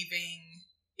 you leaving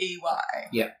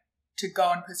EY to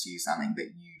go and pursue something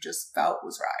that you just felt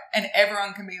was right. And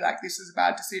everyone can be like, this is a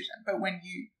bad decision. But when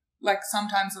you... like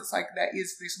sometimes it's like there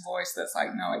is this voice that's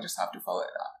like, no, I just have to follow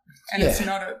that. And it's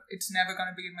never going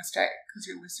to be a mistake because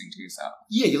you're listening to yourself.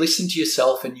 Yeah, you're listening to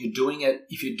yourself, and you're doing it,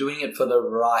 if you're doing it for the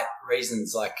right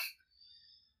reasons. Like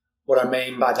what I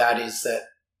mean by that is that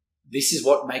this is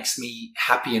what makes me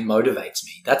happy and motivates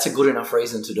me. That's a good enough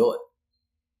reason to do it.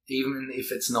 Even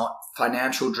if it's not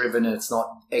financial driven and it's not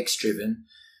X driven.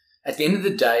 At the end of the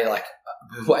day, like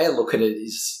the way I look at it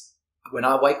is when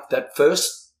I wake, that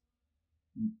first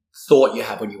thought you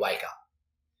have when you wake up,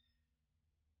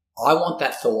 I want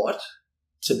that thought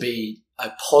to be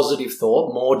a positive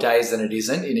thought more days than it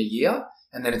isn't in a year,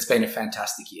 and then it's been a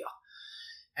fantastic year.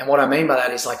 And what I mean by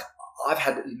that is, like, I've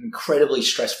had an incredibly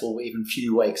stressful even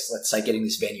few weeks, let's say, getting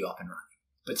this venue up and running.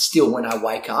 But still, when I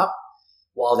wake up,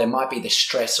 while there might be the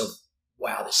stress of,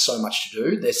 wow, there's so much to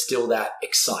do, there's still that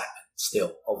excitement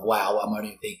still of, wow, I'm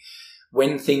only thinking.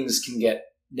 When things can get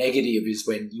negative is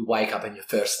when you wake up and your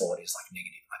first thought is like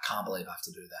negative. I can't believe I have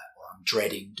to do that, or I'm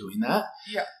dreading doing that.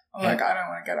 Yeah. Like, I don't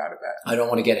want to get out of bed. I don't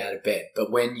want to get out of bed.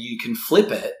 But when you can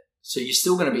flip it, so you're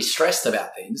still going to be stressed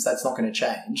about things, that's not going to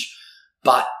change,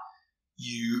 but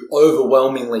you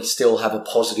overwhelmingly still have a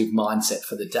positive mindset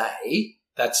for the day,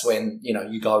 that's when, you know,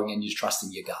 you're going and you're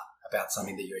trusting your gut about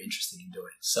something that you're interested in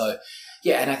doing. So,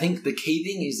 yeah, and I think the key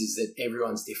thing is that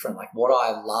everyone's different. Like, what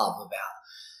I love about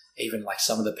even like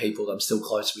some of the people that I'm still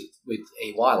close with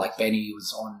EY, like Benny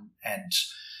was on,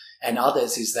 And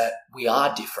others is that we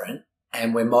are different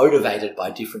and we're motivated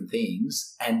by different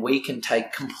things, and we can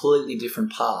take completely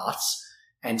different paths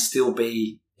and still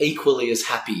be equally as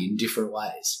happy in different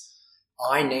ways.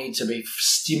 I need to be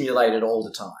stimulated all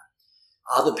the time.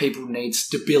 Other people need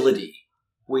stability.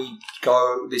 We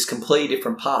go this completely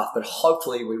different path, but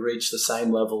hopefully we reach the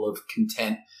same level of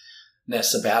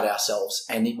contentness about ourselves.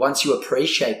 And once you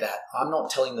appreciate that, I'm not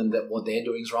telling them that what they're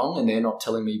doing is wrong, and they're not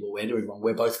telling me what we're doing wrong.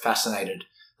 We're both fascinated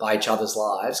by each other's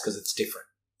lives because it's different.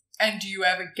 And do you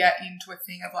ever get into a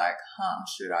thing of like,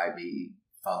 should I be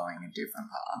following a different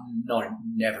path? No,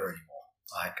 never anymore.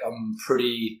 Like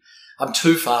I'm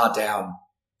too far down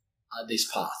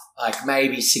this path. Like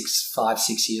maybe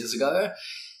 5-6 years ago.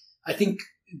 I think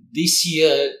this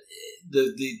year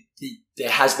there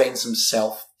has been some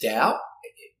self-doubt,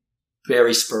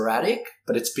 very sporadic,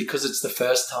 but it's because it's the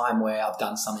first time where I've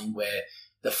done something where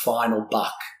the final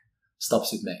buck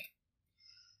stops with me.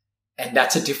 And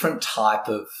that's a different type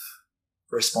of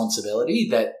responsibility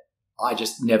that I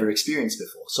just never experienced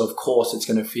before. So, of course, it's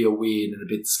going to feel weird and a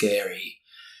bit scary.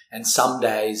 And some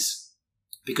days,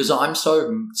 because I'm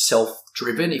so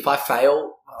self-driven, if I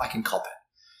fail, I can cop it.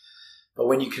 But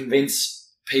when you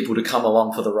convince people to come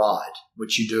along for the ride,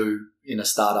 which you do in a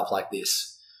startup like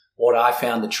this, what I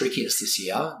found the trickiest this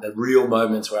year, the real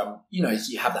moments where you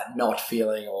have that not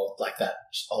feeling or like that,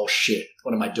 oh shit,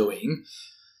 what am I doing?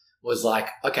 Was like,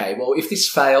 okay, well, if this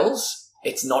fails,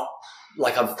 it's not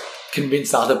like I've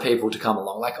convinced other people to come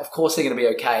along. Like, of course they're going to be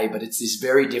okay, but it's this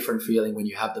very different feeling when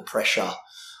you have the pressure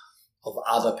of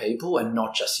other people and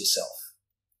not just yourself.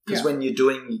 Because when you're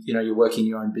doing, you're working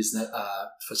your own business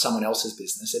for someone else's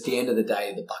business, at the end of the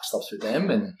day, the buck stops with them.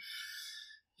 And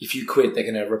if you quit,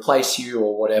 they're going to replace you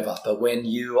or whatever. But when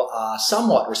you are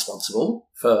somewhat responsible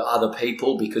for other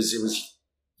people because it was,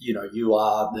 you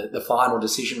are the final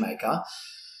decision maker,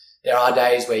 there are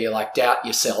days where you like doubt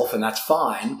yourself, and that's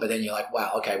fine. But then you're like,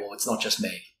 wow, okay, well, it's not just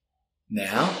me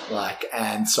now.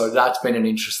 And so that's been an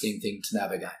interesting thing to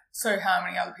navigate. So how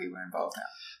many other people are involved now?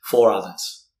 4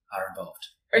 others are involved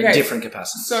in different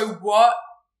capacities. So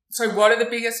what are the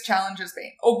biggest challenges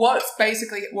been? Or what's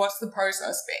the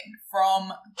process been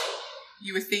from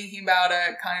you were thinking about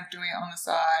it, kind of doing it on the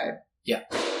side,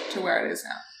 to where it is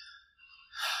now?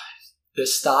 The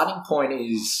starting point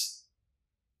is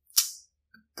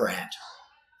brand.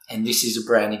 And this is a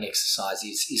branding exercise,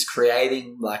 is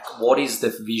creating like what is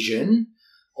the vision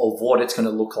of what it's going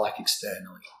to look like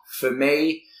externally. For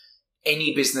me,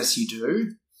 any business you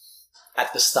do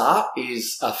at the start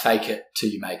is a fake it till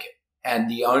you make it.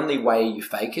 And the only way you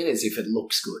fake it is if it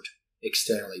looks good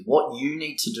externally. What you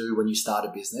need to do when you start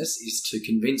a business is to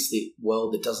convince the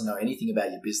world that doesn't know anything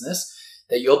about your business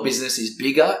that your business is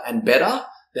bigger and better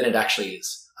than it actually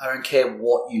is. I don't care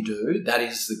what you do. That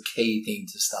is the key thing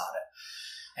to start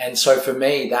it. And so for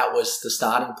me, that was the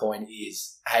starting point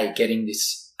is, hey, getting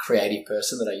this creative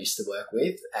person that I used to work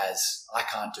with as I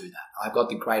can't do that. I've got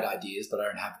the great ideas, but I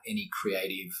don't have any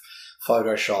creative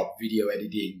Photoshop, video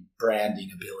editing,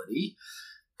 branding ability.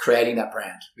 Creating that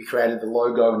brand. We created the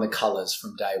logo and the colors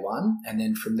from day one. And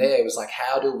then from there, it was like,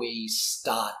 how do we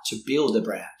start to build a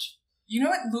brand?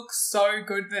 It looks so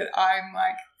good that I'm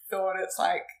like, thought it's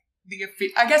like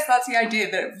I guess that's the idea,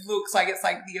 that it looks like it's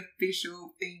like the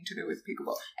official thing to do with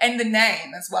Pickleball. And the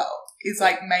name as well is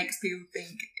like makes people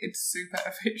think it's super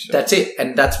official. That's it.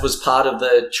 And that was part of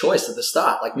the choice at the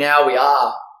start. Like now we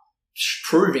are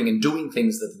proving and doing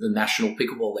things that the National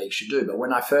Pickleball League should do. But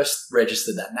when I first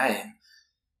registered that name,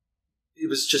 it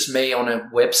was just me on a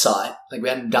website. Like we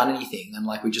hadn't done anything. And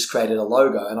like we just created a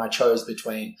logo, and I chose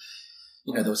between,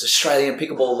 there was Australian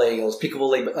Pickleball League, there was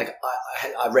Pickleball League, but like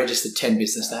I registered 10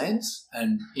 business names,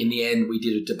 and in the end we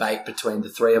did a debate between the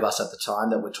 3 of us at the time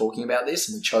that were talking about this,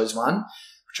 and we chose one,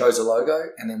 we chose a logo,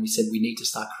 and then we said we need to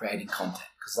start creating content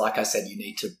because like I said, you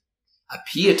need to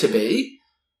appear to be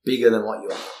bigger than what you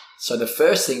are. So the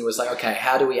first thing was like, okay,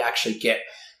 how do we actually get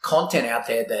content out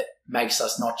there that makes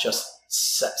us not just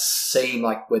seem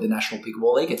like we're the National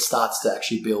Pickleball League, it starts to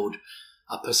actually build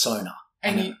a persona.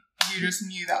 And you just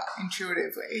knew that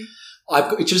intuitively?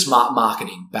 It's just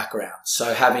marketing background.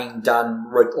 So having done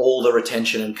all the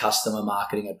retention and customer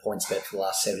marketing at PointsBet for the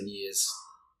last 7 years,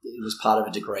 it was part of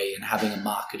a degree, and having a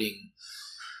marketing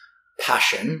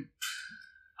passion,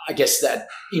 I guess that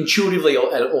intuitively or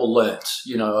learnt,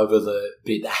 over the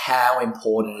bit, how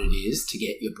important it is to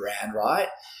get your brand right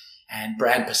and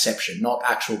brand perception, not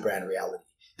actual brand reality.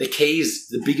 The key is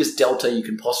the biggest delta you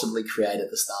can possibly create at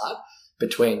the start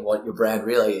between what your brand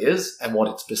really is and what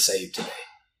it's perceived to be.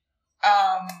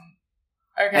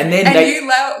 Okay. And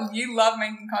then you love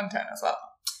making content as well.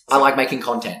 I like making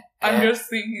content. I'm just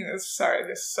thinking, sorry,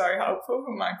 this is so helpful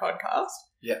for my podcast.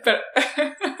 Yeah. But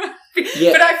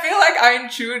but I feel like I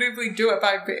intuitively do it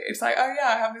by bit. It's like, oh yeah,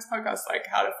 I have this podcast, like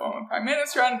how to form a prime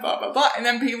minister and blah, blah, blah. And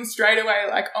then people straight away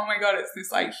like, oh my God, it's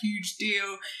this like huge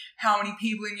deal. How many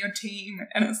people in your team?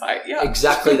 And it's like, yeah.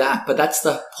 Exactly that. But that's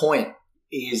the point,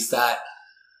 is that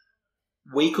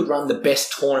we could run the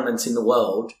best tournaments in the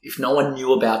world. If no one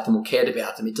knew about them or cared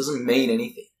about them, it doesn't mean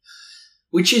anything.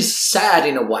 Which is sad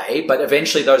in a way, but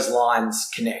eventually those lines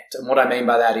connect. And what I mean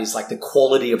by that is like the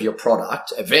quality of your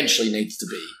product eventually needs to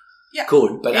be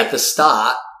good. But at the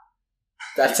start,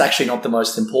 that's actually not the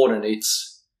most important.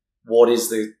 It's what is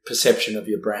the perception of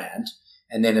your brand.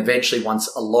 And then eventually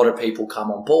once a lot of people come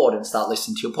on board and start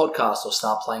listening to your podcast or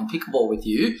start playing pickleball with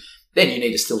you, then you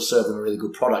need to still serve them a really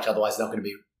good product. Otherwise, they're not going to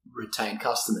be retained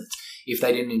customers. If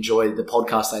they didn't enjoy the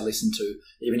podcast they listened to,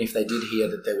 even if they did hear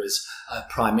that there was a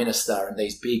prime minister and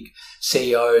these big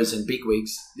CEOs and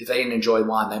bigwigs, if they didn't enjoy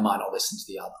one, they might not listen to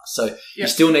the other. So you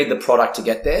still need the product to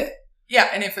get there. Yeah,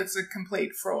 and if it's a complete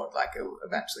fraud, like it will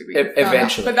eventually be.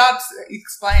 Eventually. But that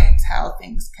explains how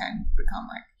things can become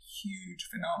like huge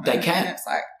phenomena. They can. And it's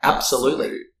like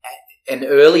absolutely. In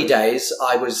early days,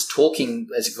 I was talking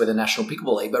as if we're the National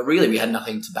Pickleball League, but really we had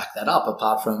nothing to back that up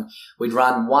apart from we'd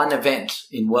run one event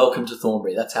in Welcome to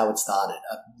Thornbury. That's how it started.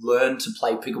 A Learn to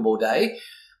Play Pickleball Day.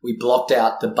 We blocked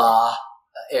out the bar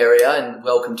area in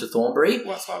Welcome to Thornbury.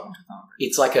 What's Welcome to Thornbury?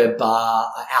 It's like a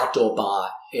bar, an outdoor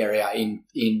bar area in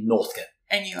Northcote.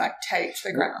 And you like taped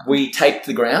the ground? We taped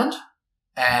the ground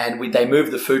and they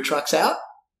moved the food trucks out.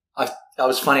 I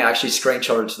was funny, I actually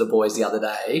screenshotted to the boys the other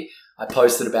day. I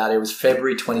posted about it. It was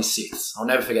February 26th. I'll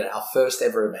never forget it. Our first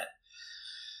ever event.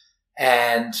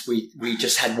 And we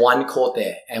just had one court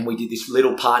there and we did this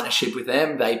little partnership with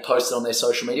them. They posted on their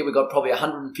social media. We got probably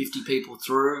 150 people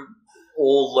through,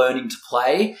 all learning to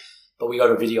play, but we got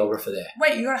a videographer there.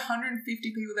 Wait, you got 150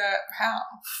 people there? How?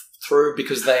 Through,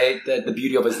 because the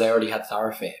beauty of it is they already had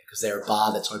Thoroughfare because they're a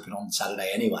bar that's open on Saturday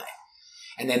anyway.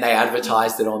 And then they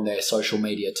advertised it on their social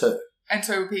media too. And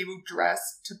so people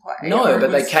dressed to play? No,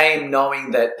 but they came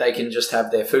knowing that they can just have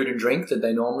their food and drink that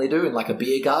they normally do in like a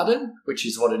beer garden, which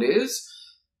is what it is,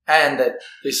 and that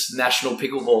this National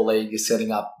Pickleball League is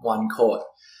setting up one court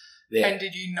there. And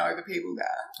did you know the people there?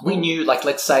 We knew, like,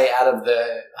 let's say out of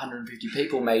the 150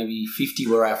 people, maybe 50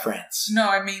 were our friends. No,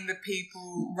 I mean the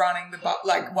people running the bar.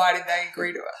 Like, why did they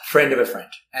agree to it? Friend of a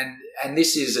friend. And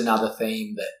this is another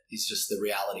theme that is just the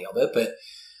reality of it, but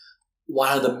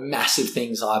one of the massive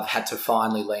things I've had to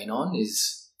finally lean on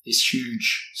is this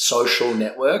huge social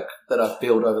network that I've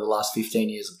built over the last 15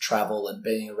 years of travel and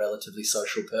being a relatively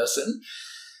social person.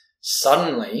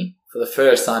 Suddenly, for the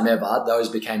first time ever, those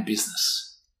became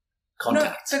business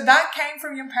contacts. No, but that came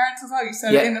from your parents as well. You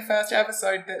said in the first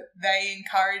episode that they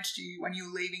encouraged you when you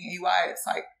were leaving EY. It's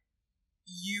like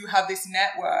you have this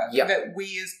network that we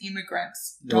as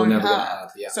immigrants don't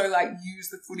have. So, like, use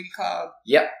the footy club.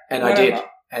 Yep, and whatever. I did.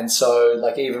 And so,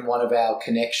 like, even one of our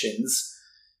connections,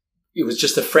 it was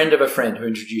just a friend of a friend who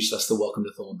introduced us to Welcome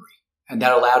to Thornbury. And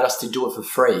that allowed us to do it for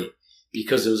free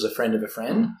because it was a friend of a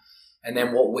friend. And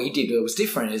then what we did, it was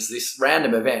different, is this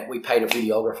random event, we paid a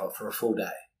videographer for a full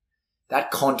day.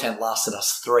 That content lasted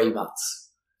us 3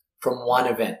 months from one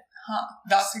event. Huh.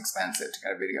 That's expensive to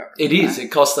get a videographer. It is. It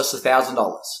cost us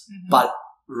 $1,000. But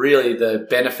really the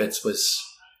benefits was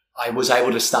I was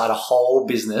able to start a whole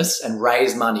business and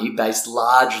raise money based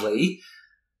largely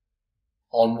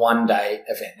on one day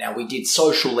event. Now, we did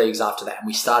social leagues after that and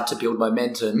we started to build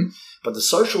momentum, but the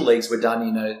social leagues were done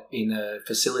in a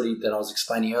facility that I was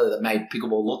explaining earlier that made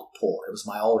pickleball look poor. It was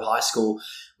my old high school.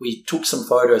 We took some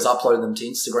photos, uploaded them to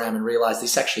Instagram and realized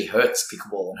this actually hurts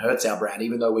pickleball and hurts our brand,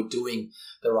 even though we're doing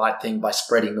the right thing by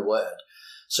spreading the word.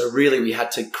 So really we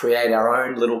had to create our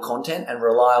own little content and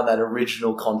rely on that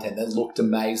original content that looked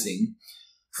amazing.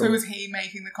 So was he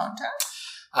making the content?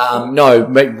 No,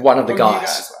 one of the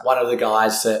guys. One of the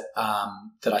guys that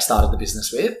I started the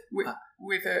business with.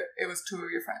 It was two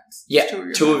of your friends. Yeah,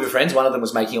 two of your friends. One of them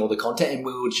was making all the content and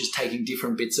we were just taking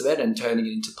different bits of it and turning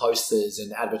it into posters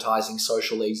and advertising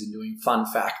social leagues and doing fun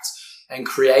facts and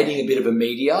creating a bit of a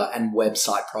media and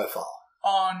website profile.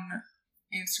 On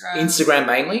Instagram? Instagram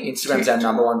mainly. Instagram's our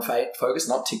number one focus,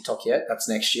 not TikTok yet. That's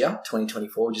next year,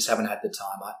 2024. We just haven't had the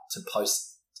time to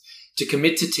post. To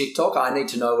commit to TikTok, I need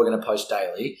to know we're going to post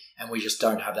daily and we just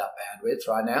don't have that bandwidth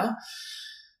right now.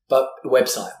 But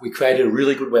website. We created a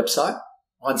really good website.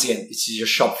 Once again, it's your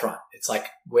shop front. It's like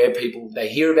where people, they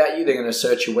hear about you, they're going to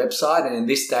search your website. And in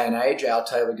this day and age, our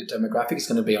target demographic is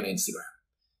going to be on Instagram.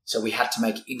 So we had to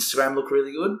make Instagram look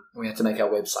really good and we had to make our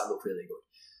website look really good.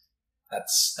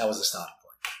 That was the starting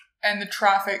point. And the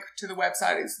traffic to the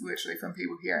website is literally from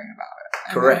people hearing about it.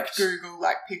 And Correct. Google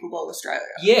like Pickleball Australia.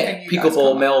 Yeah,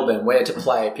 Pickleball Melbourne, where to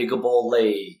play, Pickleball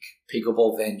League,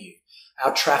 Pickleball venue.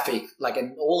 Our traffic, like,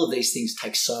 and all of these things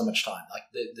take so much time. Like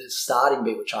the starting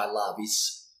bit, which I love,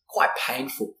 is quite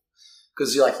painful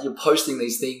because you're posting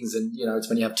these things, and it's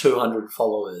when you have 200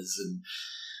 followers, and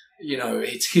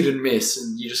it's hit and miss,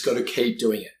 and you just got to keep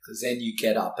doing it because then you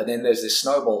get up, and then there's this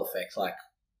snowball effect. Like,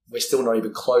 we're still not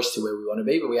even close to where we want to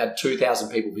be, but we had 2,000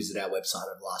 people visit our website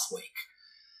over last week.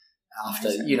 After,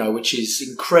 which is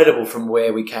incredible from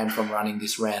where we came from running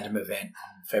this random event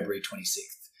on February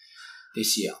 26th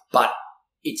this year. But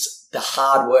it's the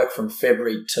hard work from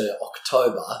February to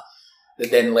October that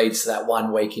then leads to that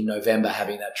 1 week in November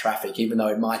having that traffic. Even though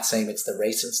it might seem it's the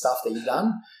recent stuff that you've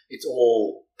done, it's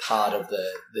all part of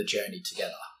the journey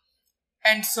together.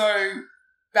 And so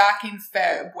back in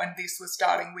Feb, when this was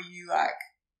starting, were you like,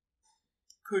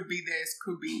 could be this,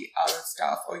 could be other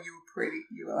stuff, or you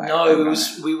were like... No,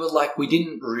 we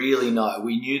didn't really know.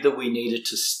 We knew that we needed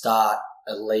to start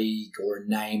a league or a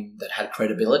name that had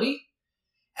credibility,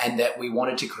 and that we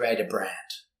wanted to create a brand.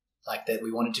 Like, that we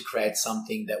wanted to create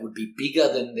something that would be bigger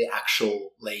than the actual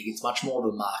league. It's much more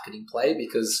of a marketing play,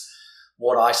 because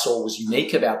what I saw was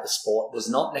unique about the sport was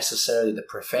not necessarily the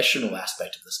professional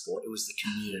aspect of the sport. It was the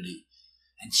community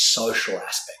and social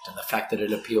aspect, and the fact that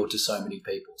it appealed to so many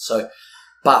people.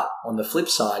 But on the flip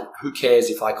side, who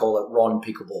cares if I call it Ron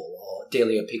Pickleball or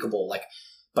Delia Pickleball?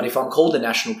 But if I'm called the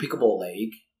National Pickleball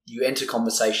League, you enter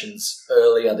conversations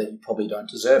earlier that you probably don't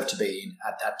deserve to be in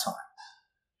at that time.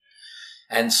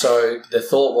 And so the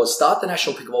thought was, start the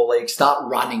National Pickleball League, start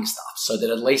running stuff so that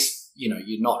at least,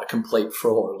 you're not a complete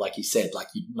fraud, like you said, like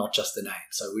you're not just a name.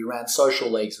 So we ran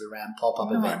social leagues, we ran pop-up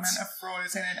events. I meant a fraud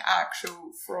as in an actual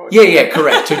fraud. Yeah,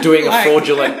 correct. You're doing a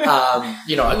fraudulent, a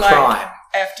crime.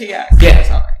 FTX or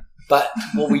something. But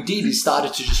what we did is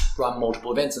started to just run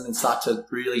multiple events and then start to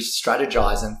really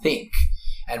strategize and think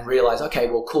and realize, okay,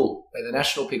 well, cool. We're the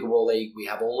National Pickleball League. We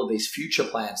have all of these future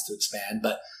plans to expand,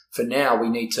 but for now we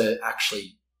need to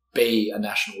actually be a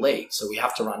national league. So we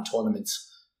have to run tournaments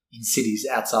in cities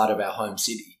outside of our home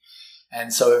city.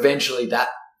 And so eventually that,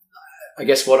 I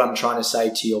guess what I'm trying to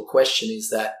say to your question is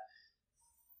that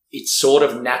it's sort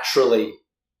of naturally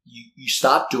you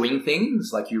start doing things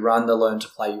like you run the Learn to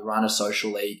Play, you run a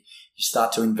social league, you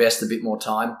start to invest a bit more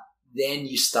time, then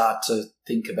you start to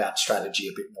think about strategy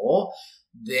a bit more,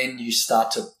 then you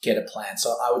start to get a plan.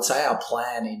 So I would say our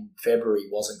plan in February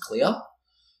wasn't clear.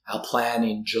 Our plan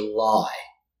in July,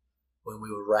 when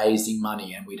we were raising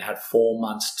money and we'd had 4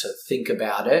 months to think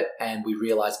about it, and we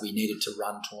realized we needed to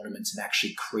run tournaments and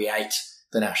actually create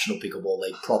the National Pickleball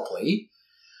League properly,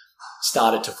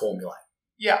 started to formulate.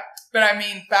 Yeah, but I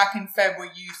mean, back in Feb, were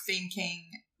you thinking,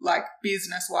 like,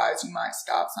 business-wise, you might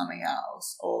start something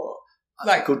else? Or,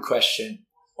 like... Good question.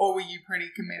 Or were you pretty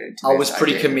committed to this? I was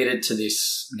pretty committed to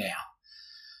this now.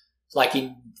 Like,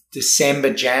 in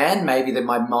December, Jan, maybe that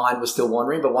my mind was still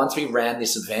wandering, but once we ran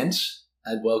this event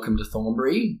at Welcome to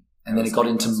Thornbury, and then it got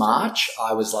into March,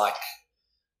 I was like...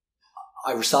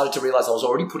 I started to realize I was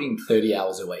already putting 30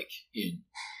 hours a week in.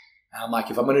 And I'm like,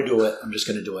 if I'm going to do it, I'm just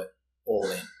going to do it all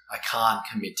in. I can't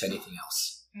commit to anything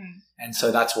else. And so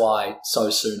that's why so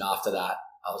soon after that,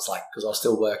 I was like, because I was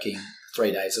still working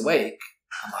 3 days a week,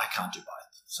 I'm like, I can't do both.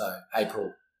 So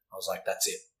April, I was like, that's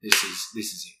it. This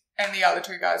is it. And the other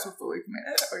two guys were fully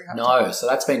committed? Or you have No. So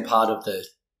that's been part of the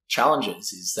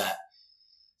challenges, is that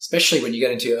especially when you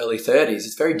get into your early 30s,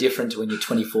 it's very different to when you're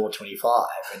 24, 25.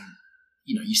 And,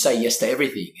 you say yes to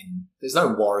everything and there's no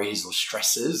worries or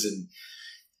stresses.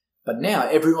 But now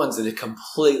everyone's at a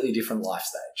completely different life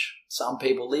stage. Some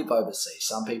people live overseas.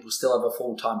 Some people still have a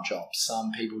full-time job.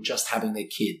 Some people just having their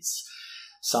kids.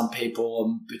 Some people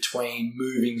are between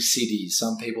moving cities.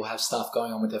 Some people have stuff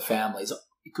going on with their families.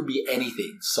 It could be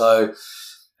anything. So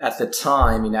at the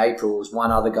time in April, was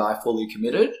one other guy fully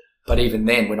committed. But even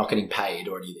then, we're not getting paid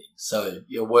or anything. So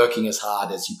you're working as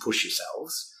hard as you push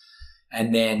yourselves.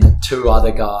 And then 2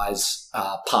 other guys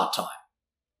part-time.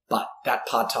 But that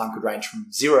part-time could range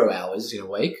from 0 hours in a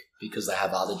week because they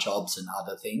have other jobs and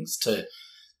other things to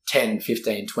 10,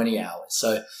 15, 20 hours.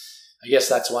 So I guess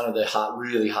that's one of the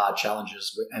really hard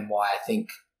challenges, and why I think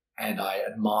and I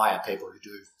admire people who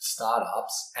do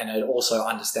startups, and I also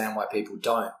understand why people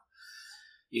don't,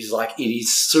 is like it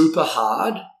is super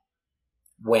hard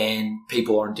when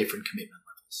people are on different commitment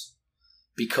levels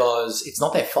because it's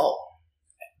not their fault.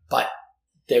 But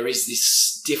there is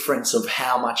this difference of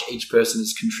how much each person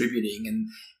is contributing, and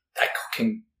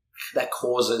that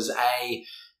causes A,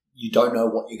 you don't know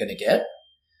what you're going to get,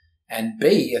 and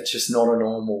B, it's just not a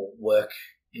normal work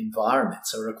environment.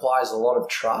 So it requires a lot of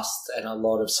trust and a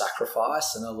lot of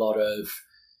sacrifice and a lot of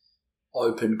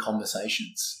open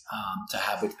conversations to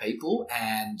have with people,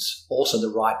 and also the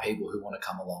right people who want to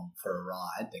come along for a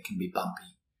ride that can be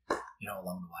bumpy,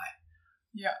 along the way.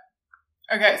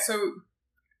 Yeah. Okay,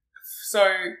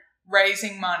 so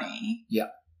raising money. Yeah.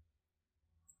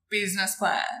 Business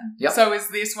plan. Yep. So is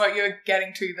this what you're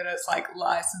getting to, that it's like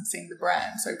licensing the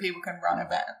brand so people can run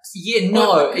events? Yeah,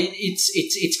 no,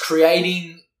 it's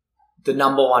creating the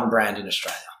number one brand in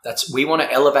Australia. We want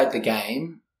to elevate the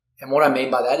game. And what I mean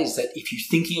by that is that if you're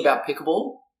thinking about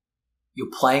pickleball,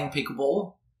 you're playing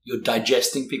pickleball, you're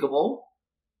digesting pickleball,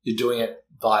 you're doing it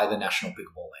via the National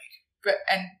Pickleball League.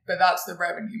 But that's the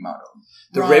revenue model.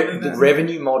 The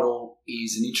revenue model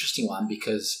is an interesting one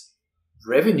because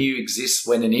revenue exists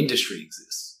when an industry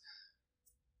exists.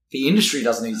 The industry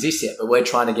doesn't exist yet, but we're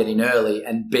trying to get in early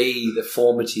and be the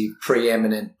formative,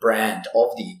 preeminent brand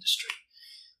of the industry.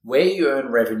 Where you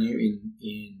earn revenue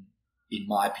in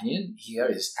my opinion, here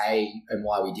is and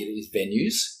why we did it, is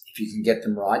venues. If you can get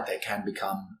them right, they can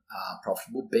become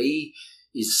profitable. B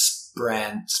is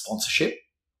brand sponsorship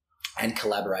and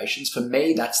collaborations. For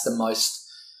me, that's the most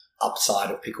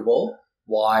upside of pickleball.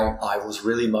 Why I was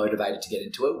really motivated to get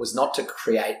into it was not to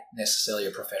create necessarily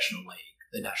a professional league,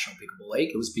 the National Pickleball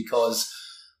League. It was because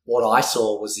what I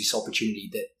saw was this opportunity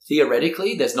that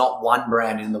theoretically there's not one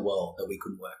brand in the world that we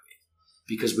couldn't work with,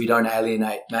 because we don't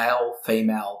alienate male,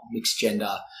 female, mixed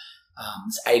gender,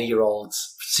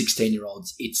 80-year-olds,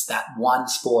 16-year-olds. It's that one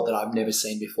sport that I've never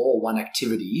seen before, one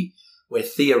activity where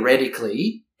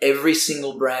theoretically every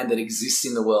single brand that exists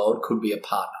in the world could be a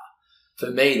partner. For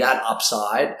me, that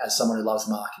upside, as someone who loves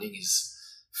marketing, is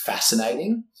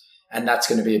fascinating. And that's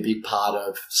going to be a big part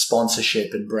of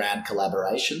sponsorship and brand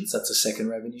collaborations. That's a second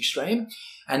revenue stream.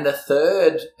 And the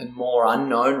third and more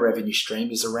unknown revenue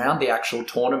stream is around the actual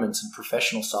tournaments and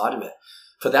professional side of it.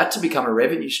 For that to become a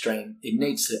revenue stream, it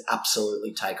needs to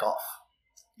absolutely take off.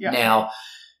 Yeah. Now,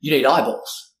 you need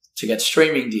eyeballs to get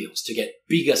streaming deals, to get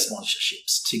bigger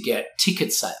sponsorships, to get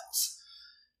ticket sales.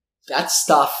 That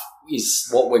stuff is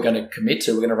what we're going to commit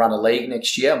to. We're going to run a league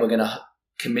next year and we're going to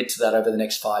commit to that over the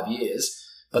next 5 years.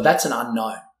 But that's an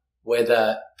unknown,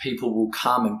 whether people will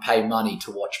come and pay money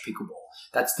to watch pickleball.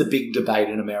 That's the big debate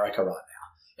in America right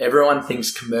now. Everyone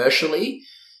thinks commercially.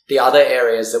 The other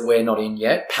areas that we're not in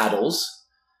yet, paddles,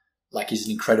 is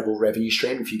an incredible revenue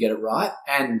stream if you get it right,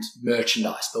 and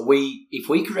merchandise. But if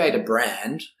we create a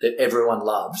brand that everyone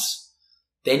loves,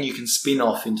 then you can spin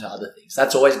off into other things.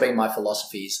 That's always been my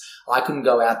philosophy. Is I couldn't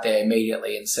go out there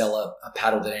immediately and sell a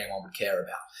paddle that anyone would care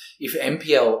about. If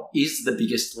MPL is the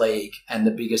biggest league and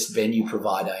the biggest venue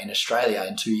provider in Australia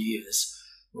in 2 years,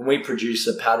 when we produce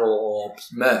a paddle or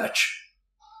merch,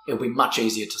 it'll be much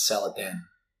easier to sell it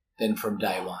than from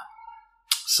day one.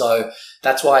 So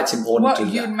that's why it's important to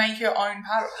do that. You'd make your own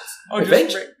paddles? Or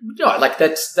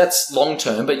that's long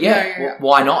term, but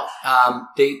why not?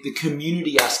 The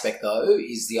community aspect, though,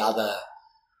 is the other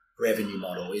revenue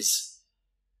model, is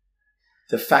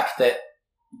the fact that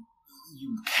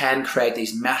you can create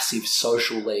these massive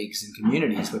social leagues and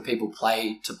communities where people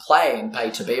play and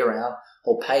pay to be around,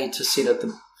 or pay to sit at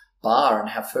the bar and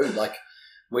have food.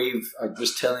 I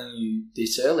was telling you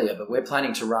this earlier, but we're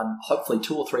planning to run hopefully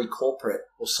 2 or 3 corporate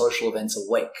or social events a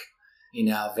week in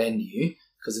our venue,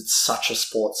 because it's such a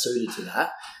sport suited to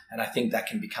that. And I think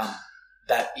that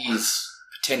is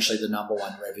potentially the number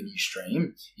one revenue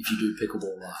stream if you do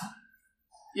pickleball right.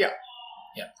 Yeah.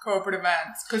 Yeah. Corporate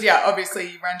events. Because,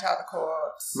 obviously you rent out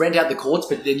the courts.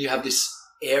 But then you have this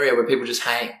area where people just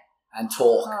hang and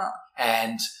talk.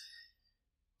 And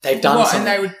they've done something. And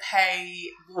they would pay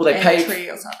entry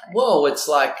or something? Well, it's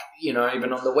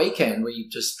even on the weekend, we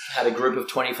just had a group of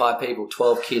 25 people,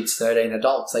 12 kids, 13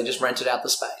 adults. They just rented out the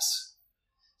space.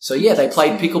 So, they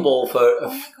played pickleball for... Oh,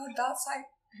 my God, that's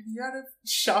have you had a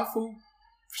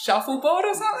shuffleboard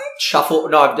or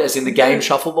something? No, as in the game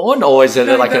shuffleboard? Or is it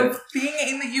the thing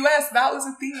in the US, that was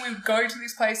a thing. We would go to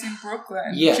this place in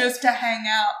Brooklyn just to hang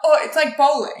out. Oh, it's like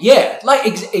bowling. Yeah,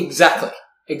 exactly.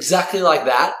 Exactly like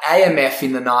that. AMF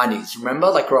in the 90s.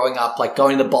 Remember, growing up,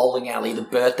 going to the bowling alley, the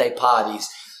birthday parties,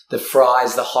 the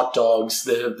fries, the hot dogs,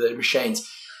 the machines.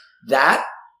 That,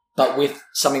 but with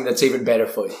something that's even better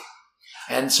for you.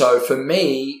 And so for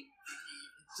me,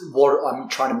 what I'm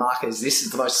trying to market is this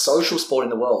is the most social sport in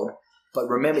the world. But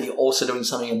remember, you're also doing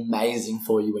something amazing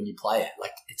for you when you play it.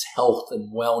 It's health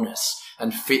and wellness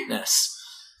and fitness.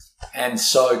 And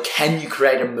so can you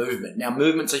create a movement? Now,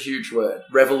 movement's a huge word.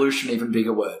 Revolution, even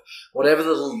bigger word. Whatever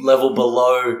the level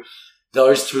below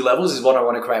those 2 levels is what I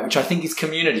want to create, which I think is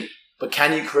community. But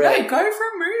can you create... No, go for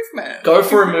a movement. Go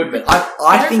for a movement.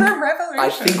 I think, for a revolution. I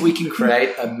think we can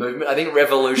create a movement. I think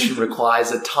revolution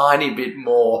requires a tiny bit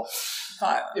more...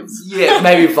 Violence. Yeah,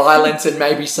 maybe violence and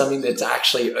maybe something that's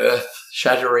actually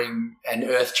earth-shattering and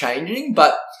earth-changing.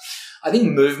 But I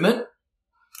think movement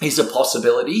is a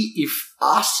possibility if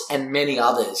us and many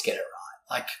others get it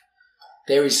right. Like,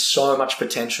 there is so much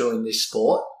potential in this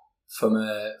sport from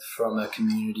a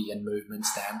community and movement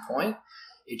standpoint.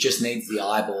 It just needs the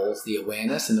eyeballs, the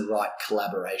awareness, and the right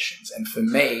collaborations. And for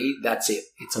me, that's it.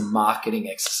 It's a marketing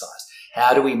exercise.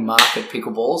 How do we market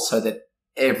pickleball so that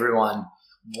everyone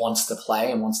wants to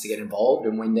play and wants to get involved?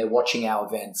 And when they're watching our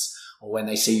events or when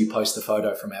they see you post a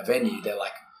photo from our venue, they're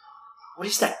like, what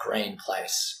is that green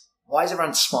place? Why is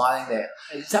everyone smiling there?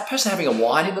 Is that person having a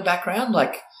wine in the background?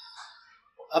 Like,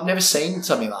 I've never seen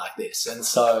something like this. And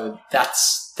so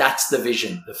that's the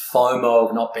vision, the FOMO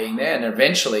of not being there. And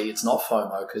eventually it's not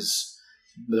FOMO because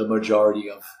the majority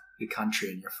of the country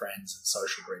and your friends and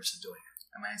social groups are doing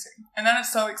it. Amazing. And then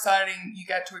it's so exciting you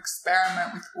get to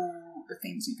experiment with all the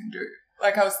things you can do.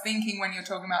 Like, I was thinking when you're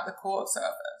talking about the court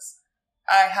surface,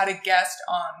 I had a guest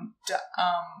on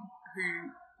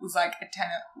who was like a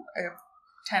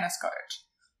tennis coach,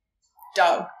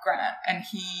 Doug Grant, and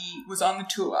he was on the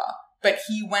tour, but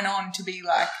he went on to be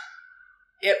like,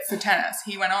 for tennis,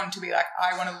 he went on to be like,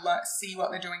 I want to see what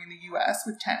they're doing in the US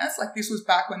with tennis. Like, this was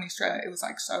back when it was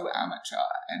like so amateur,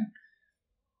 and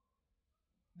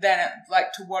then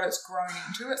like to what it's grown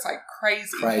into, it's like crazy.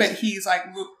 But he's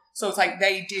like, look, so it's like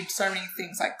they did so many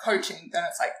things like coaching, then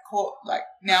it's like court, like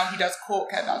now he does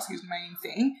court care. That's his main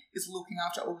thing, is looking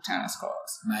after all the tennis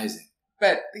courts. Amazing.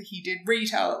 But he did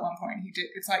retail at one point.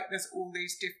 It's like there's all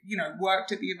these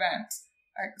worked at the events,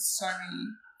 like so many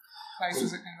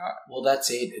places it can go. Well, that's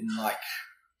it. And like,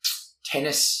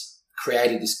 tennis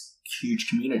created this huge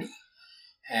community,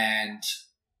 and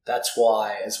that's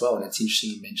why as well. And it's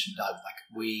interesting you mentioned Doug. Like,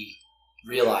 we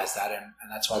realised that,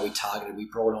 and that's why we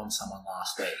brought on someone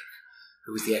last week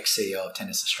who was the ex-CEO of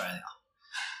Tennis Australia,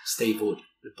 Steve Wood,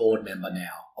 the board member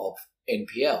now of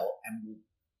NPL, and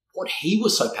what he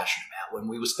was so passionate about when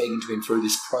we were speaking to him through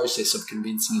this process of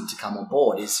convincing him to come on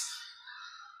board is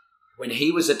when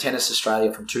he was at Tennis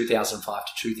Australia from 2005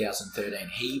 to 2013,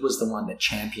 he was the one that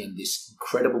championed this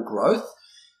incredible growth.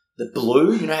 The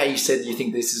blue, you know how you said you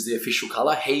think this is the official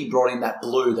colour? He brought in that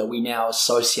blue that we now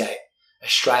associate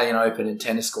Australian Open and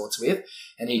tennis courts with,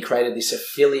 and he created this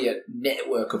affiliate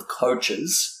network of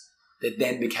coaches that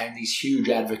then became these huge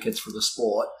advocates for the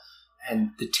sport,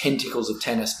 and the tentacles of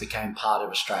tennis became part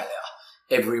of Australia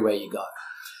everywhere you go.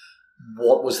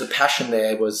 What was the passion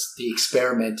there was the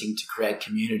experimenting to create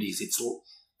communities.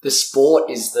 The sport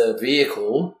is the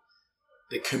vehicle,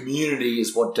 the community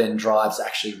is what then drives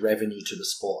actually revenue to the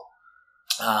sport.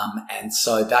 And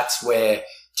so that's where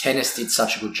tennis did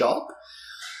such a good job.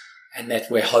 And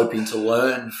that we're hoping to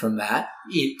learn from that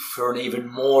for an even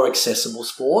more accessible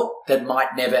sport that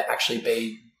might never actually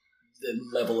be the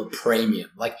level of premium.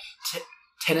 Like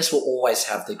tennis will always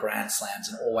have the Grand Slams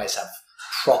and always have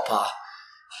proper,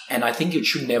 and I think it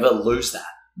should never lose that.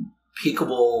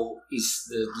 Pickleball is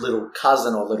the little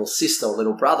cousin or little sister or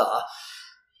little brother,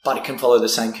 but it can follow the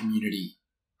same community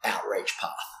outreach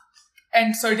path.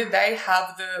 And so did they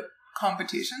have the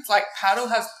competitions? Like paddle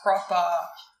has proper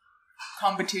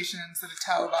competitions that are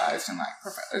televised and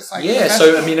it's like yeah.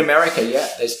 So I mean, America,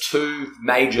 there's two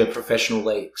major professional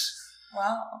leagues.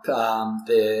 Wow.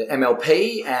 The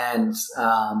MLP and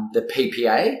the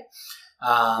PPA,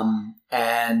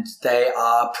 and they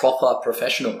are proper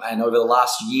professional. And over the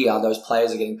last year, those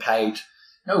players are getting paid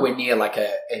nowhere near like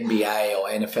a NBA or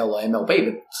NFL or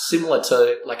MLB, but similar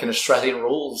to like an Australian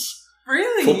rules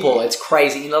football. It's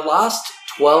crazy. In the last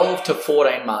 12 to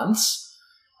 14 months,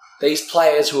 these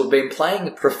players who have been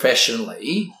playing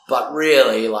professionally, but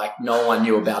really like no one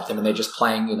knew about them and they're just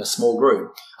playing in a small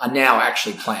group, are now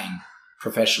actually playing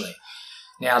professionally.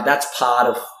 Now that's part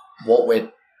of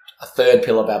what a third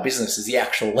pillar of our business is the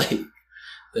actual league,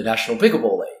 the National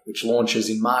Pickleball League, which launches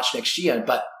in March next year.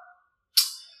 But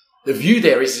the view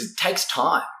there is it takes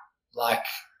time. Like,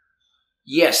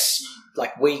 yes,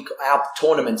 like our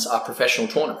tournaments are professional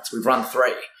tournaments. We've run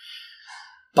 3.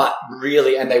 But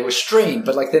really, and they were streamed,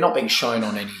 but like they're not being shown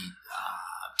on any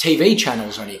TV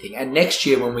channels or anything. And next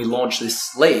year when we launch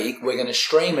this league, we're going to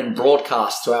stream and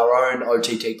broadcast to our own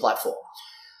OTT platform.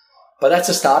 But that's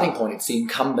a starting point. It's the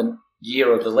incumbent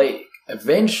year of the league.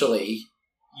 Eventually,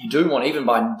 you do want, even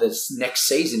by this next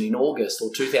season in August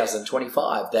or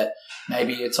 2025, that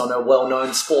maybe it's on a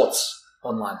well-known sports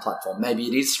online platform. Maybe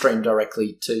it is streamed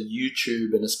directly to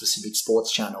YouTube and a specific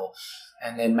sports channel.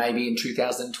 And then maybe in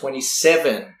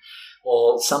 2027,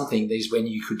 or something, these when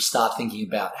you could start thinking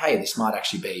about, hey, this might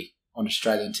actually be on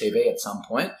Australian TV at some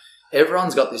point.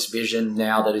 Everyone's got this vision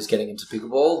now that is getting into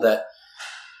pickleball that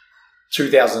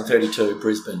 2032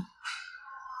 Brisbane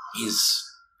is,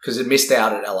 because it missed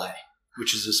out at LA,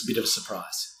 which is just a bit of a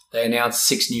surprise. They announced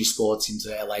 6 new sports into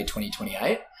LA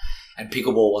 2028, and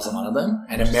pickleball wasn't one of them.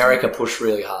 And America pushed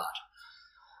really hard,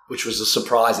 which was a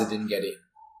surprise it didn't get in.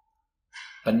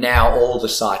 But now all the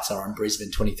sites are on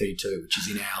Brisbane 2032, which is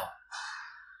in our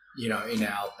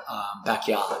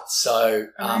backyard. So,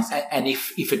 and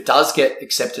if it does get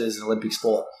accepted as an Olympic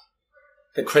sport,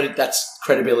 that's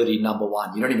credibility number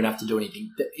one. You don't even have to do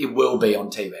anything. It will be on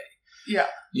TV. Yeah.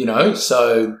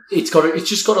 So it's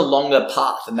just got a longer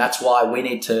path, and that's why we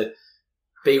need to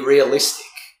be realistic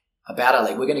about our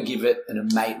league. We're going to give it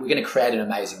we're going to create an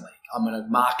amazing league. I'm going to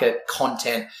market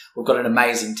content. We've got an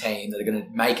amazing team that are going to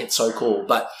make it so cool.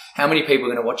 But how many people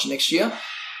are going to watch it next year?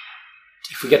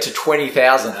 If we get to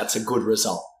 20,000, that's a good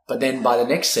result. But then by the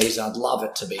next season, I'd love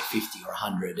it to be 50 or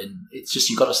 100. And it's just,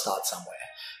 you've got to start somewhere.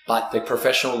 But the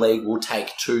professional league will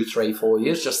take 2, 3, 4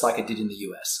 years, just like it did in the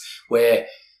US, where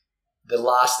the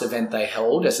last event they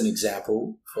held, as an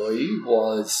example for you,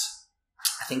 was,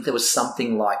 I think there was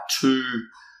something like 2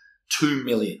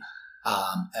 million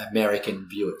American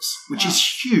viewers, which is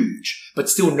huge, but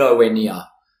still nowhere near,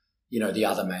 the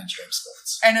other mainstream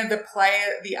sports. And are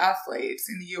the athletes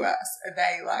in the US, are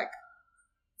they like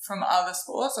from other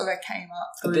sports, or they came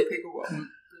up through pickleball?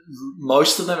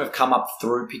 Most of them have come up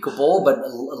through pickleball, but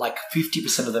like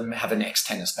 50% of them have an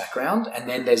ex-tennis background. And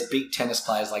then there's big tennis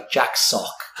players like Jack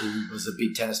Sock, who was a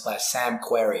big tennis player, Sam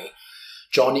Querrey,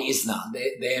 John Isner.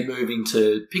 They're moving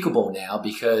to pickleball now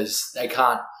because they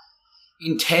can't.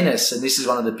 In tennis, and this is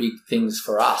one of the big things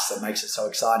for us that makes it so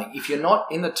exciting, if you're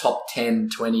not in the top 10,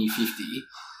 20, 50,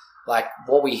 like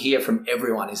what we hear from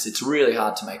everyone is it's really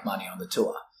hard to make money on the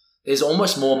tour. There's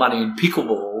almost more money in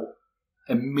pickleball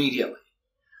immediately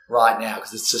right now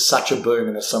because it's just such a boom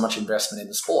and there's so much investment in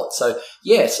the sport. So,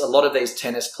 yes, a lot of these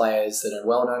tennis players that are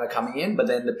well-known are coming in, but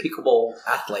then the pickleball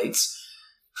athletes,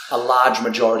 a large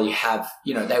majority have,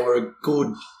 they were a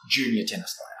good junior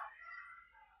tennis player.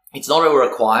 It's not a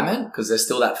requirement because there's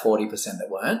still that 40% that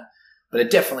weren't, but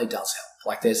it definitely does help.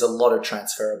 Like there's a lot of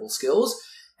transferable skills,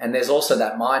 and there's also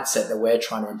that mindset that we're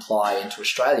trying to imply into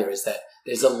Australia is that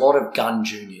there's a lot of gun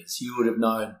juniors. You would have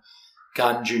known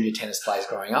gun junior tennis players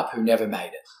growing up who never made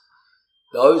it.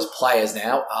 Those players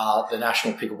now are the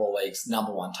National Pickleball League's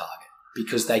number one target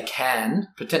because they can,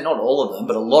 not all of them,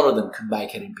 but a lot of them can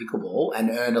make it in pickleball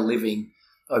and earn a living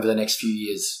over the next few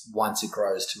years once it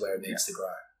grows to where it needs to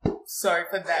grow. So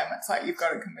for them, it's like you've got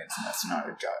to convince them it's not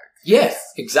a joke. Yes,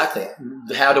 exactly.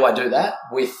 How do I do that?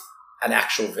 With an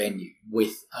actual venue,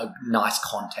 with a nice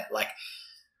content. Like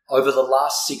over the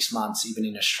last 6 months, even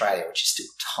in Australia, which is still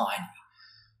tiny,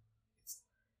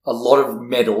 a lot of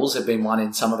medals have been won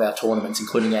in some of our tournaments,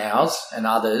 including ours and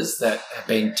others that have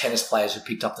been tennis players who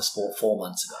picked up the sport 4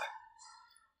 months ago.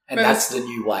 And that's the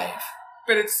new wave.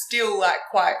 But it's still like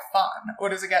quite fun, or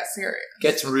does it get serious? It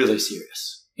gets really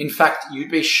serious. In fact,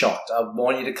 you'd be shocked. I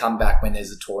want you to come back when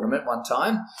there's a tournament one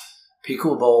time.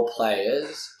 Pickleball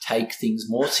players take things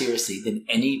more seriously than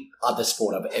any other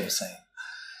sport I've ever seen.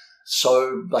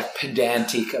 So,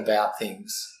 pedantic about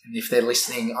things. And if they're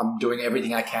listening, I'm doing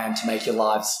everything I can to make your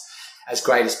lives as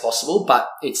great as possible. But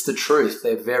it's the truth.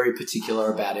 They're very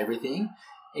particular about everything.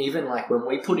 Even when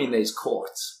we put in these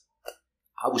courts,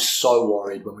 I was so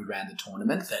worried when we ran the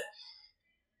tournament that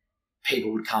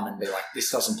people would come and be like, this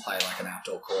doesn't play like an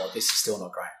outdoor court. This is still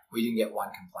not great. We didn't get one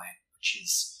complaint, which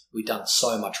is, we've done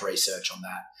so much research on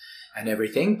that and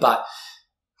everything, but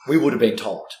we would have been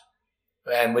told.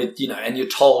 And and you're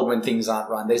told when things aren't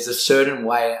run. There's a certain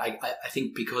way, I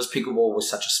think because pickleball was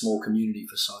such a small community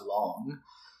for so long,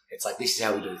 it's like, this is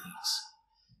how we do things.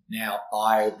 Now,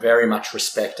 I very much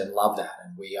respect and love that.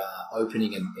 And we are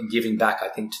opening and giving back, I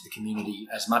think, to the community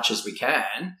as much as we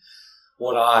can.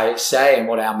 What I say and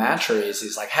what our mantra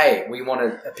is like, hey, we want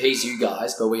to appease you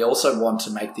guys, but we also want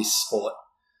to make this sport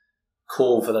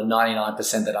cool for the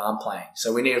 99% that aren't playing.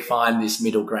 So we need to find this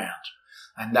middle ground.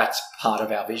 And that's part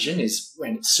of our vision is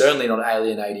when it's certainly not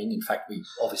alienating. In fact, we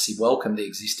obviously welcome the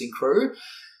existing crew,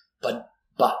 but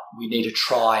we need to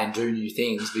try and do new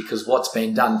things because what's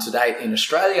been done to date in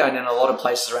Australia and in a lot of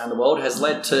places around the world has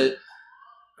led to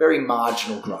very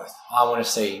marginal growth. I want to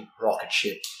see rocket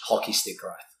ship, hockey stick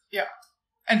growth. Yeah.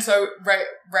 And so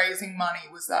raising money,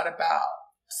 was that about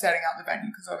setting up the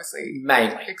venue? Because obviously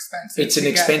mainly expensive. It's an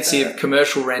expensive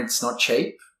commercial rent's not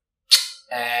cheap.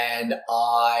 And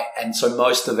so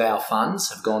most of our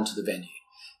funds have gone to the venue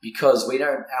because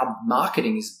our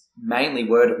marketing is mainly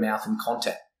word of mouth and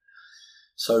content.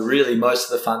 So really most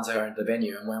of the funds are at the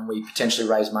venue, and when we potentially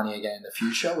raise money again in the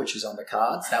future, which is on the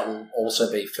cards, that will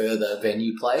also be further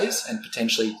venue plays and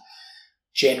potentially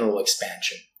general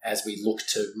expansion as we look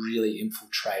to really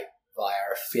infiltrate via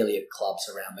affiliate clubs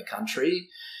around the country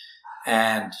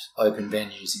and open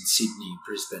venues in Sydney,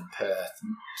 Brisbane, Perth,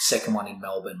 second one in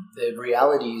Melbourne. The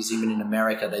reality is, even in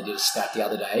America, they did a stat the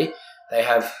other day, they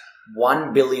have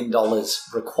 $1 billion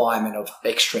requirement of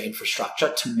extra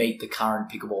infrastructure to meet the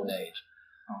current pickleball need.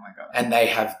 Oh my God. And they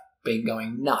have been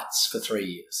going nuts for 3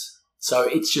 years. So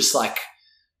it's just like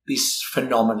this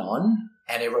phenomenon,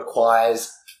 and it requires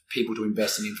people to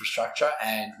invest in infrastructure.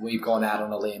 And we've gone out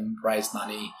on a limb, raised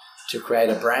money to create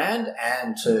a brand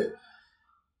and to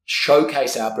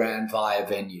showcase our brand via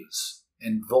venues.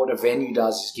 And what a venue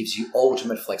does is gives you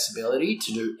ultimate flexibility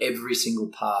to do every single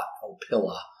part or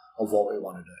pillar of what we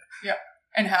want to do. Yeah.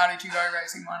 And how did you go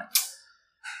raising money?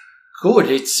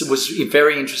 Good. It was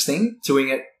very interesting doing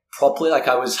it properly. Like,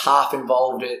 I was half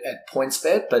involved at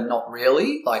PointsBet, but not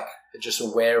really, like just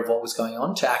aware of what was going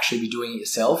on. To actually be doing it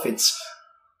yourself, it's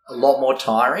a lot more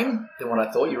tiring than what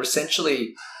I thought. You're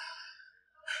essentially,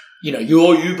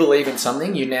 you believe in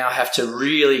something, you now have to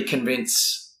really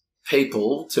convince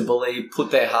people to believe,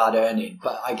 put their hard earned in.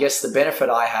 But I guess the benefit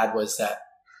I had was that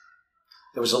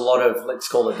there was a lot of,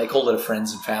 they called it a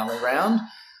friends and family round,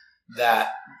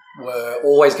 that were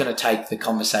always going to take the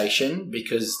conversation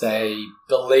because they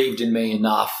believed in me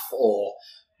enough, or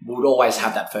would always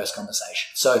have that first conversation.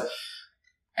 So,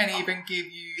 and even give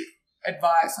you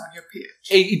advice on your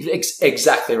pitch.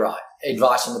 Exactly right.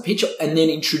 Advice on the pitch, and then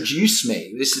introduce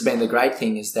me. This has been the great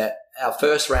thing, is that our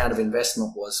first round of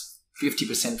investment was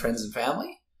 50% friends and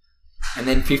family, and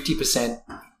then 50%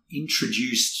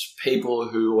 introduced people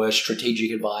who were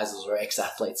strategic advisors or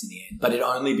ex-athletes in the end. But it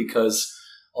only because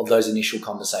of those initial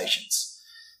conversations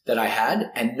that I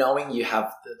had, and knowing you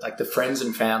have the friends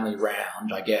and family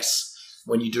round, I guess,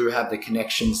 when you do have the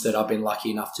connections that I've been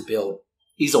lucky enough to build,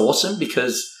 is awesome,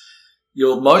 because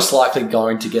you're most likely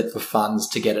going to get the funds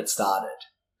to get it started.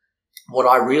 What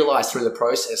I realized through the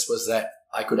process was that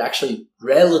I could actually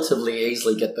relatively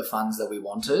easily get the funds that we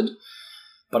wanted,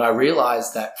 but I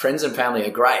realized that friends and family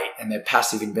are great and they're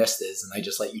passive investors and they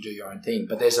just let you do your own thing.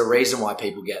 But there's a reason why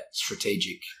people get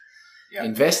strategic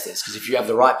investors, because if you have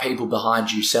the right people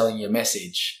behind you selling your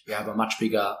message, you have a much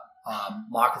bigger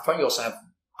microphone. You also have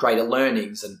greater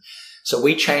learnings. And so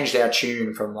we changed our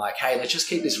tune from like, hey, let's just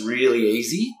keep this really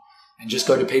easy and just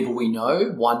go to people we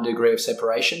know, 1 degree of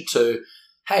separation, to,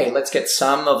 hey, let's get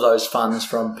some of those funds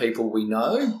from people we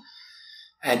know,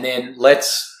 and then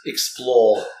let's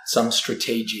explore some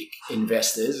strategic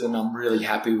investors. And I'm really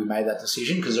happy we made that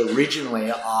decision, because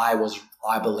originally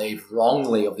I believe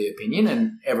wrongly of the opinion,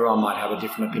 and everyone might have a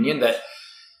different opinion, that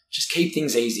just keep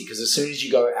things easy, because as soon as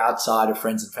you go outside of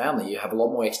friends and family, you have a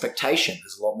lot more expectation.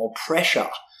 There's a lot more pressure.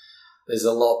 There's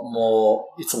a lot more,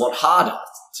 it's a lot harder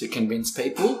to convince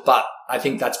people. But I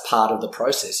think that's part of the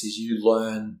process, is you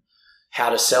learn how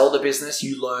to sell the business.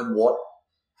 You learn what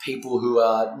people who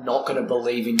are not going to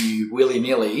believe in you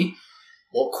willy-nilly,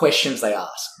 what questions they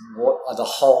ask, what are the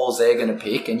holes they're going to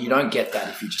pick. And you don't get that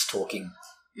if you're just talking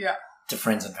to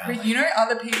friends and family. But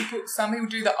other people, some people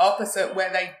do the opposite,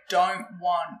 where they don't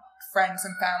want friends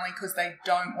and family because they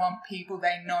don't want people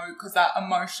they know, because that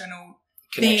emotional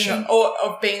connection, or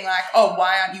of being like, oh,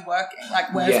 why aren't you working?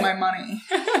 Like, where's my money?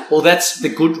 Well, that's the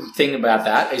good thing about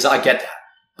that, is I get that.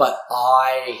 But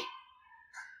I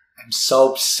am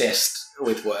so obsessed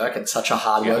with work and such a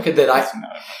hard worker that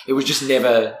it was just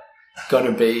never going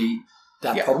to be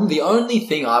that problem. The only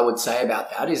thing I would say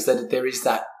about that is that there is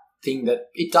that thing that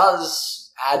it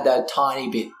does add that tiny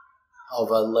bit of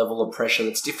a level of pressure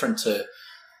that's different to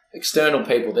external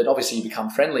people that obviously you become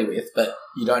friendly with, but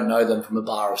you don't know them from a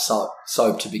bar of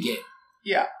soap to begin.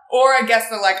 Yeah. Or I guess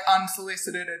the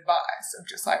unsolicited advice of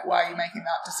just why are you making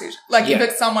that decision? If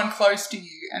it's someone close to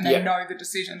you and they know the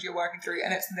decisions you're working through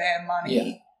and it's their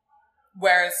money,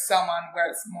 whereas someone where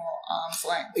it's more arm's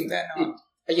length, they're not.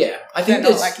 I think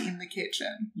they're not in the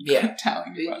kitchen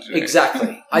telling you what to do.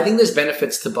 Exactly. I think there's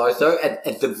benefits to both, though,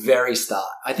 at the very start.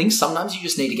 I think sometimes you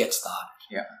just need to get started.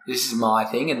 Yeah. This is my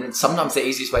thing. And then sometimes the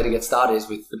easiest way to get started is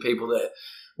with the people that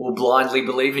will blindly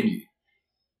believe in you.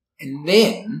 And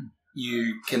then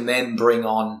you can then bring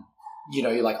on,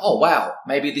 you're like, oh, wow,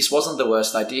 maybe this wasn't the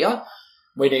worst idea.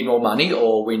 We need more money,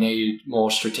 or we need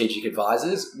more strategic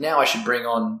advisors. Now I should bring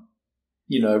on,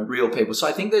 real people. So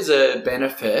I think there's a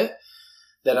benefit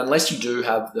that unless you do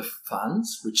have the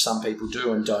funds, which some people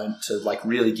do and don't, to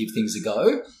really give things a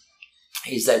go,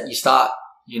 is that you start,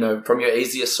 from your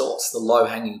easiest source, the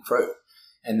low-hanging fruit,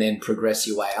 and then progress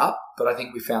your way up. But I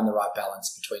think we found the right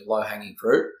balance between low-hanging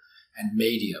fruit and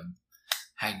medium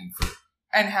hanging fruit.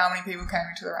 And how many people came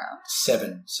into the round?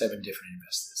 Seven different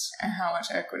investors. And how much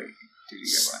equity did you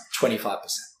give away?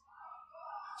 25%.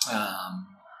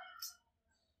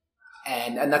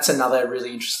 And that's another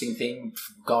really interesting thing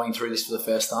going through this for the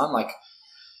first time. Like,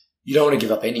 you don't want to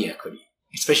give up any equity,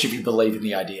 especially if you believe in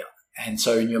the idea. And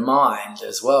so in your mind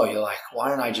as well, you're like, why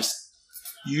don't I just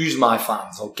use my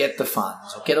funds or get the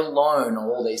funds or get a loan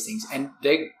or all these things? And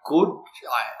they're good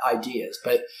ideas,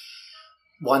 but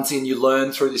once again, you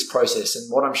learn through this process.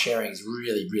 And what I'm sharing is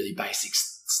really, really basic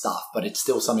stuff, but it's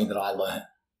still something that I learned,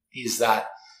 is that,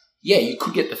 yeah, you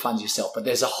could get the funds yourself, but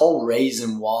there's a whole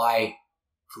reason why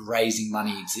raising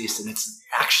money exists. And it's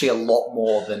actually a lot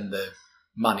more than the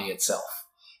money itself.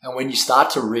 And when you start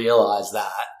to realize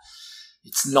that,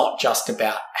 it's not just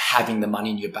about having the money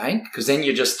in your bank, because then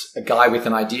you're just a guy with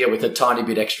an idea with a tiny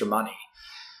bit extra money.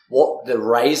 What the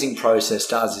raising process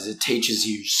does is it teaches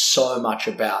you so much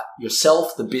about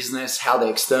yourself, the business, how the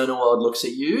external world looks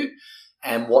at you,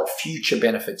 and what future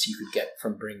benefits you could get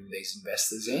from bringing these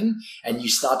investors in. And you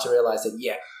start to realize that,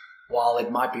 yeah, while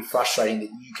it might be frustrating that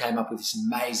you came up with this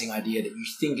amazing idea that you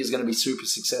think is going to be super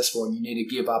successful and you need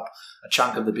to give up a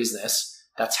chunk of the business,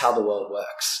 that's how the world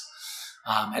works.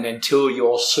 And until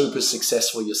you're super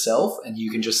successful yourself and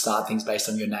you can just start things based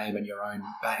on your name and your own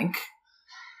bank,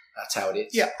 that's how it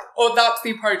is. Yeah. Or that's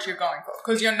the approach you're going for.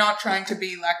 Because you're not trying to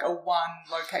be like a one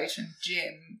location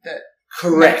gym that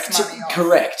makes money off.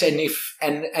 Correct.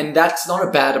 And that's not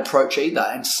a bad approach either.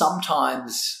 And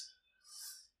sometimes,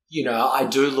 you know, I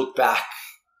do look back,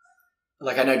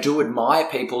 like, and I do admire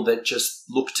people that just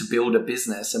look to build a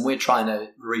business, and we're trying to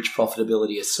reach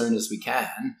profitability as soon as we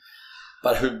can,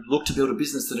 but who look to build a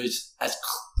business that is as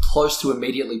close to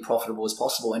immediately profitable as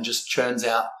possible and just churns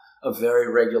out a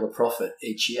very regular profit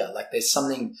each year. Like, there's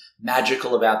something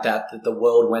magical about that the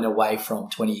world went away from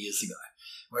 20 years ago,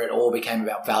 where it all became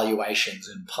about valuations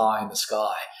and pie in the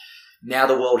sky. Now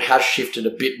the world has shifted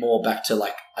a bit more back to,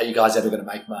 like, are you guys ever going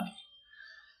to make money?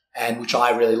 And which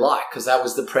I really like, because that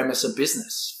was the premise of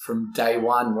business from day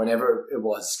one, whenever it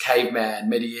was caveman,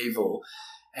 medieval.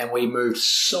 And we moved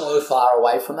so far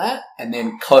away from that. And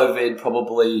then COVID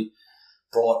probably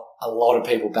brought a lot of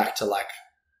people back to, like,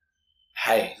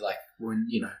 hey, like, when,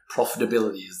 you know,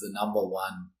 profitability is the number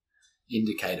one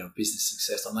indicator of business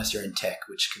success, unless you're in tech,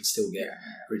 which can still get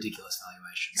ridiculous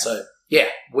valuation. Yeah. So, yeah,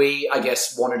 we, I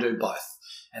guess, want to do both.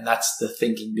 And that's the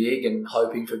thinking big and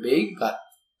hoping for big. But,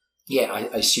 yeah,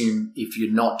 I assume if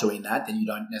you're not doing that, then you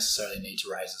don't necessarily need to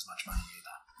raise as much money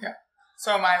either. Yeah.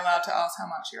 So am I allowed to ask how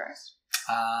much you raised?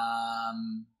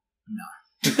 No.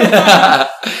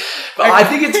 But okay. I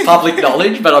think it's public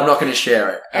knowledge, but I'm not going to share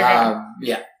it. Okay.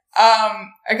 Yeah.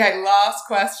 Okay, last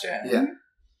question. Yeah.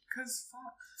 Because,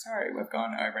 sorry, we've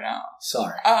gone over an hour.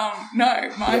 Sorry. No,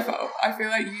 my fault. I feel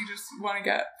like you just want to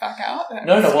get back out there.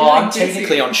 No, well, I'm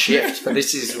technically on shift, but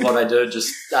this is what I do.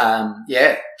 Just,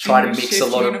 try to mix a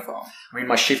lot uniform. I'm in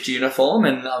my shift uniform,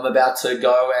 and I'm about to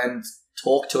go and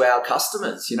talk to our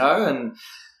customers, you know, and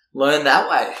learn that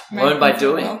way. Learn by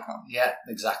doing. Welcome. Yeah,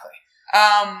 exactly.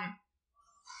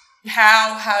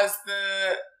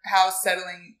 How's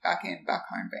settling back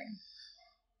home been?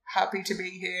 Happy to be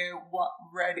here?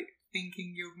 Ready?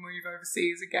 Thinking you'll move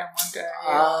overseas again one day?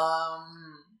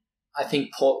 I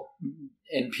think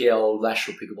NPL,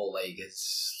 National Pickleball League,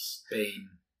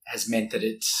 has meant that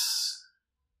it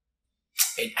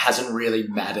hasn't really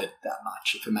mattered that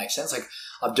much, if it makes sense. Like,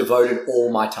 I've devoted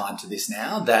all my time to this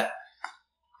now, that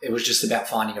it was just about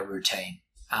finding a routine,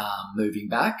 moving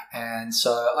back. And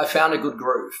so I found a good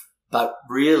groove. But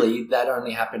really, that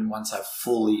only happened once I've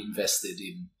fully invested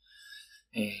in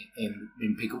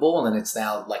pickleball, and then it's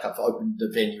now like I've opened the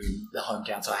venue in the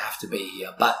hometown, so I have to be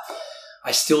here. But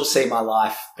I still see my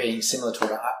life being similar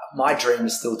to my dream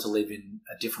is still to live in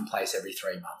a different place every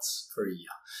 3 months for a year.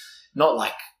 Not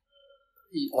like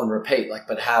on repeat,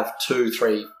 but have 2,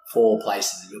 3, 4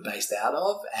 places that you're based out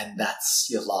of, and that's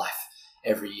your life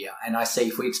every year. And I see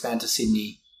if we expand to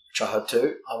Sydney, which I hope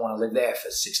to, I want to live there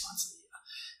for 6 months of the year,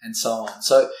 and so on.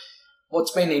 So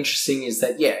what's been interesting is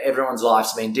that, yeah, everyone's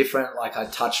life's been different, like I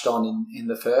touched on in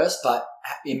the first, but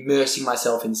immersing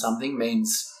myself in something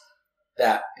means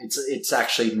that it's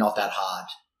actually not that hard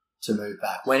to move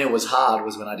back. When it was hard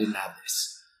was when I didn't have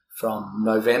this. From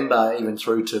November even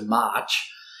through to March,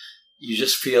 you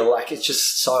just feel like it's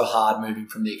just so hard moving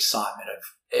from the excitement of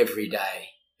every day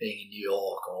being in New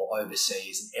York or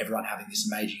overseas and everyone having this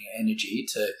amazing energy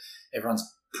to everyone's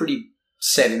pretty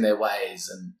set in their ways,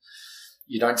 and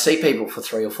you don't see people for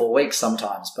 3 or 4 weeks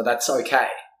sometimes, but that's okay.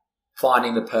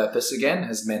 Finding the purpose again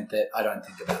has meant that I don't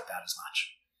think about that as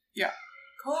much. Yeah.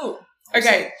 Cool.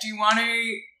 Okay. Do you want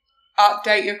to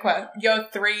update your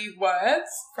 3 words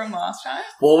from last time.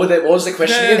 What was the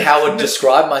question again? How I would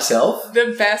describe myself?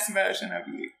 The best version of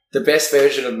you. The best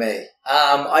version of me.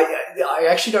 I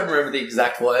actually don't remember the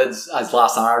exact words as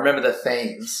last time. I remember the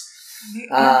themes.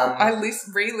 I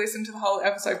re-listened to the whole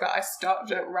episode, but I stopped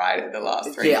it right at the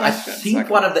last 3 questions. I think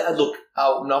one of the... Look,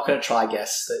 I'm not going to try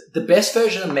guess. The best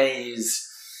version of me is...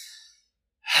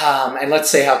 and let's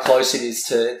see how close it is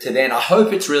to then. I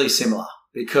hope it's really similar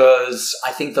because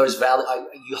I think those values...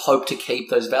 You hope to keep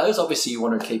those values. Obviously, you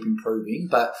want to keep improving,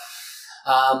 but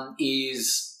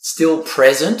is still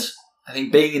present. I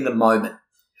think being in the moment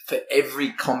for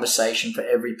every conversation, for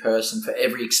every person, for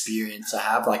every experience I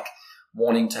have, like...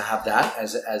 wanting to have that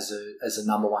as a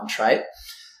number one trait.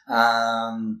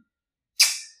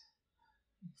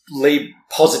 Leaving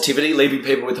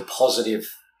people with a positive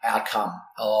outcome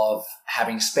of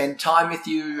having spent time with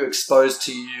you, exposed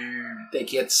to you, they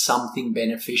get something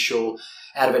beneficial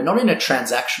out of it. Not in a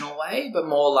transactional way, but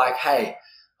more like, hey,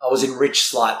 I was enriched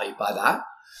slightly by that.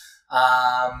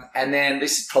 And then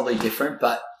this is probably different,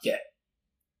 but yeah,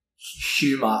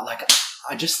 humor. Like,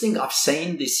 I just think I've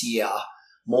seen this year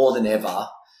more than ever,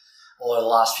 or the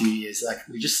last few years, like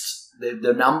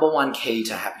the number one key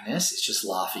to happiness is just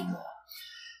laughing more.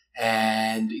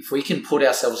 And if we can put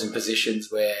ourselves in positions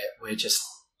where we're just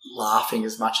laughing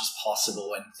as much as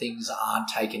possible and things aren't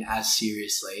taken as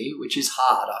seriously, which is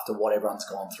hard after what everyone's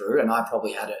gone through. And I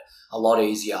probably had it a lot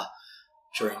easier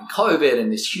during COVID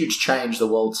and this huge change the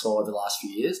world saw over the last few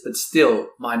years. But still,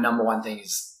 my number one thing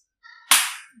is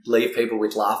leave people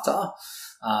with laughter.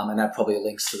 And that probably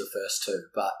links to the first 2.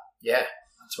 But yeah,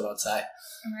 that's what I'd say.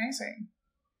 Amazing.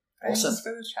 Awesome. Thanks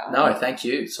for the chat. No, thank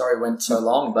you. Sorry it went so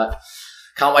long, but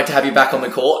can't wait to have you back on the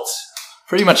courts.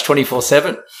 Pretty much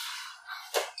 24/7.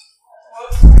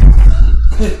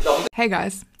 Hey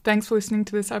guys, thanks for listening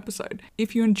to this episode.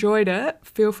 If you enjoyed it,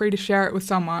 feel free to share it with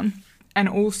someone. And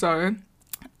also,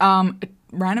 a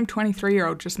random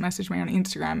 23-year-old just messaged me on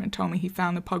Instagram and told me he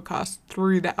found the podcast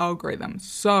through the algorithm.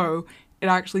 So it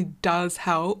actually does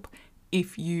help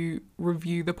if you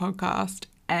review the podcast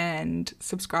and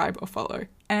subscribe or follow.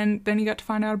 And then you get to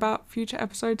find out about future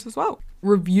episodes as well.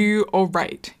 Review or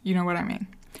rate, you know what I mean.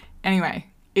 Anyway,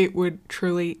 it would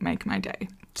truly make my day.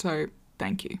 So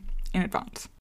thank you in advance.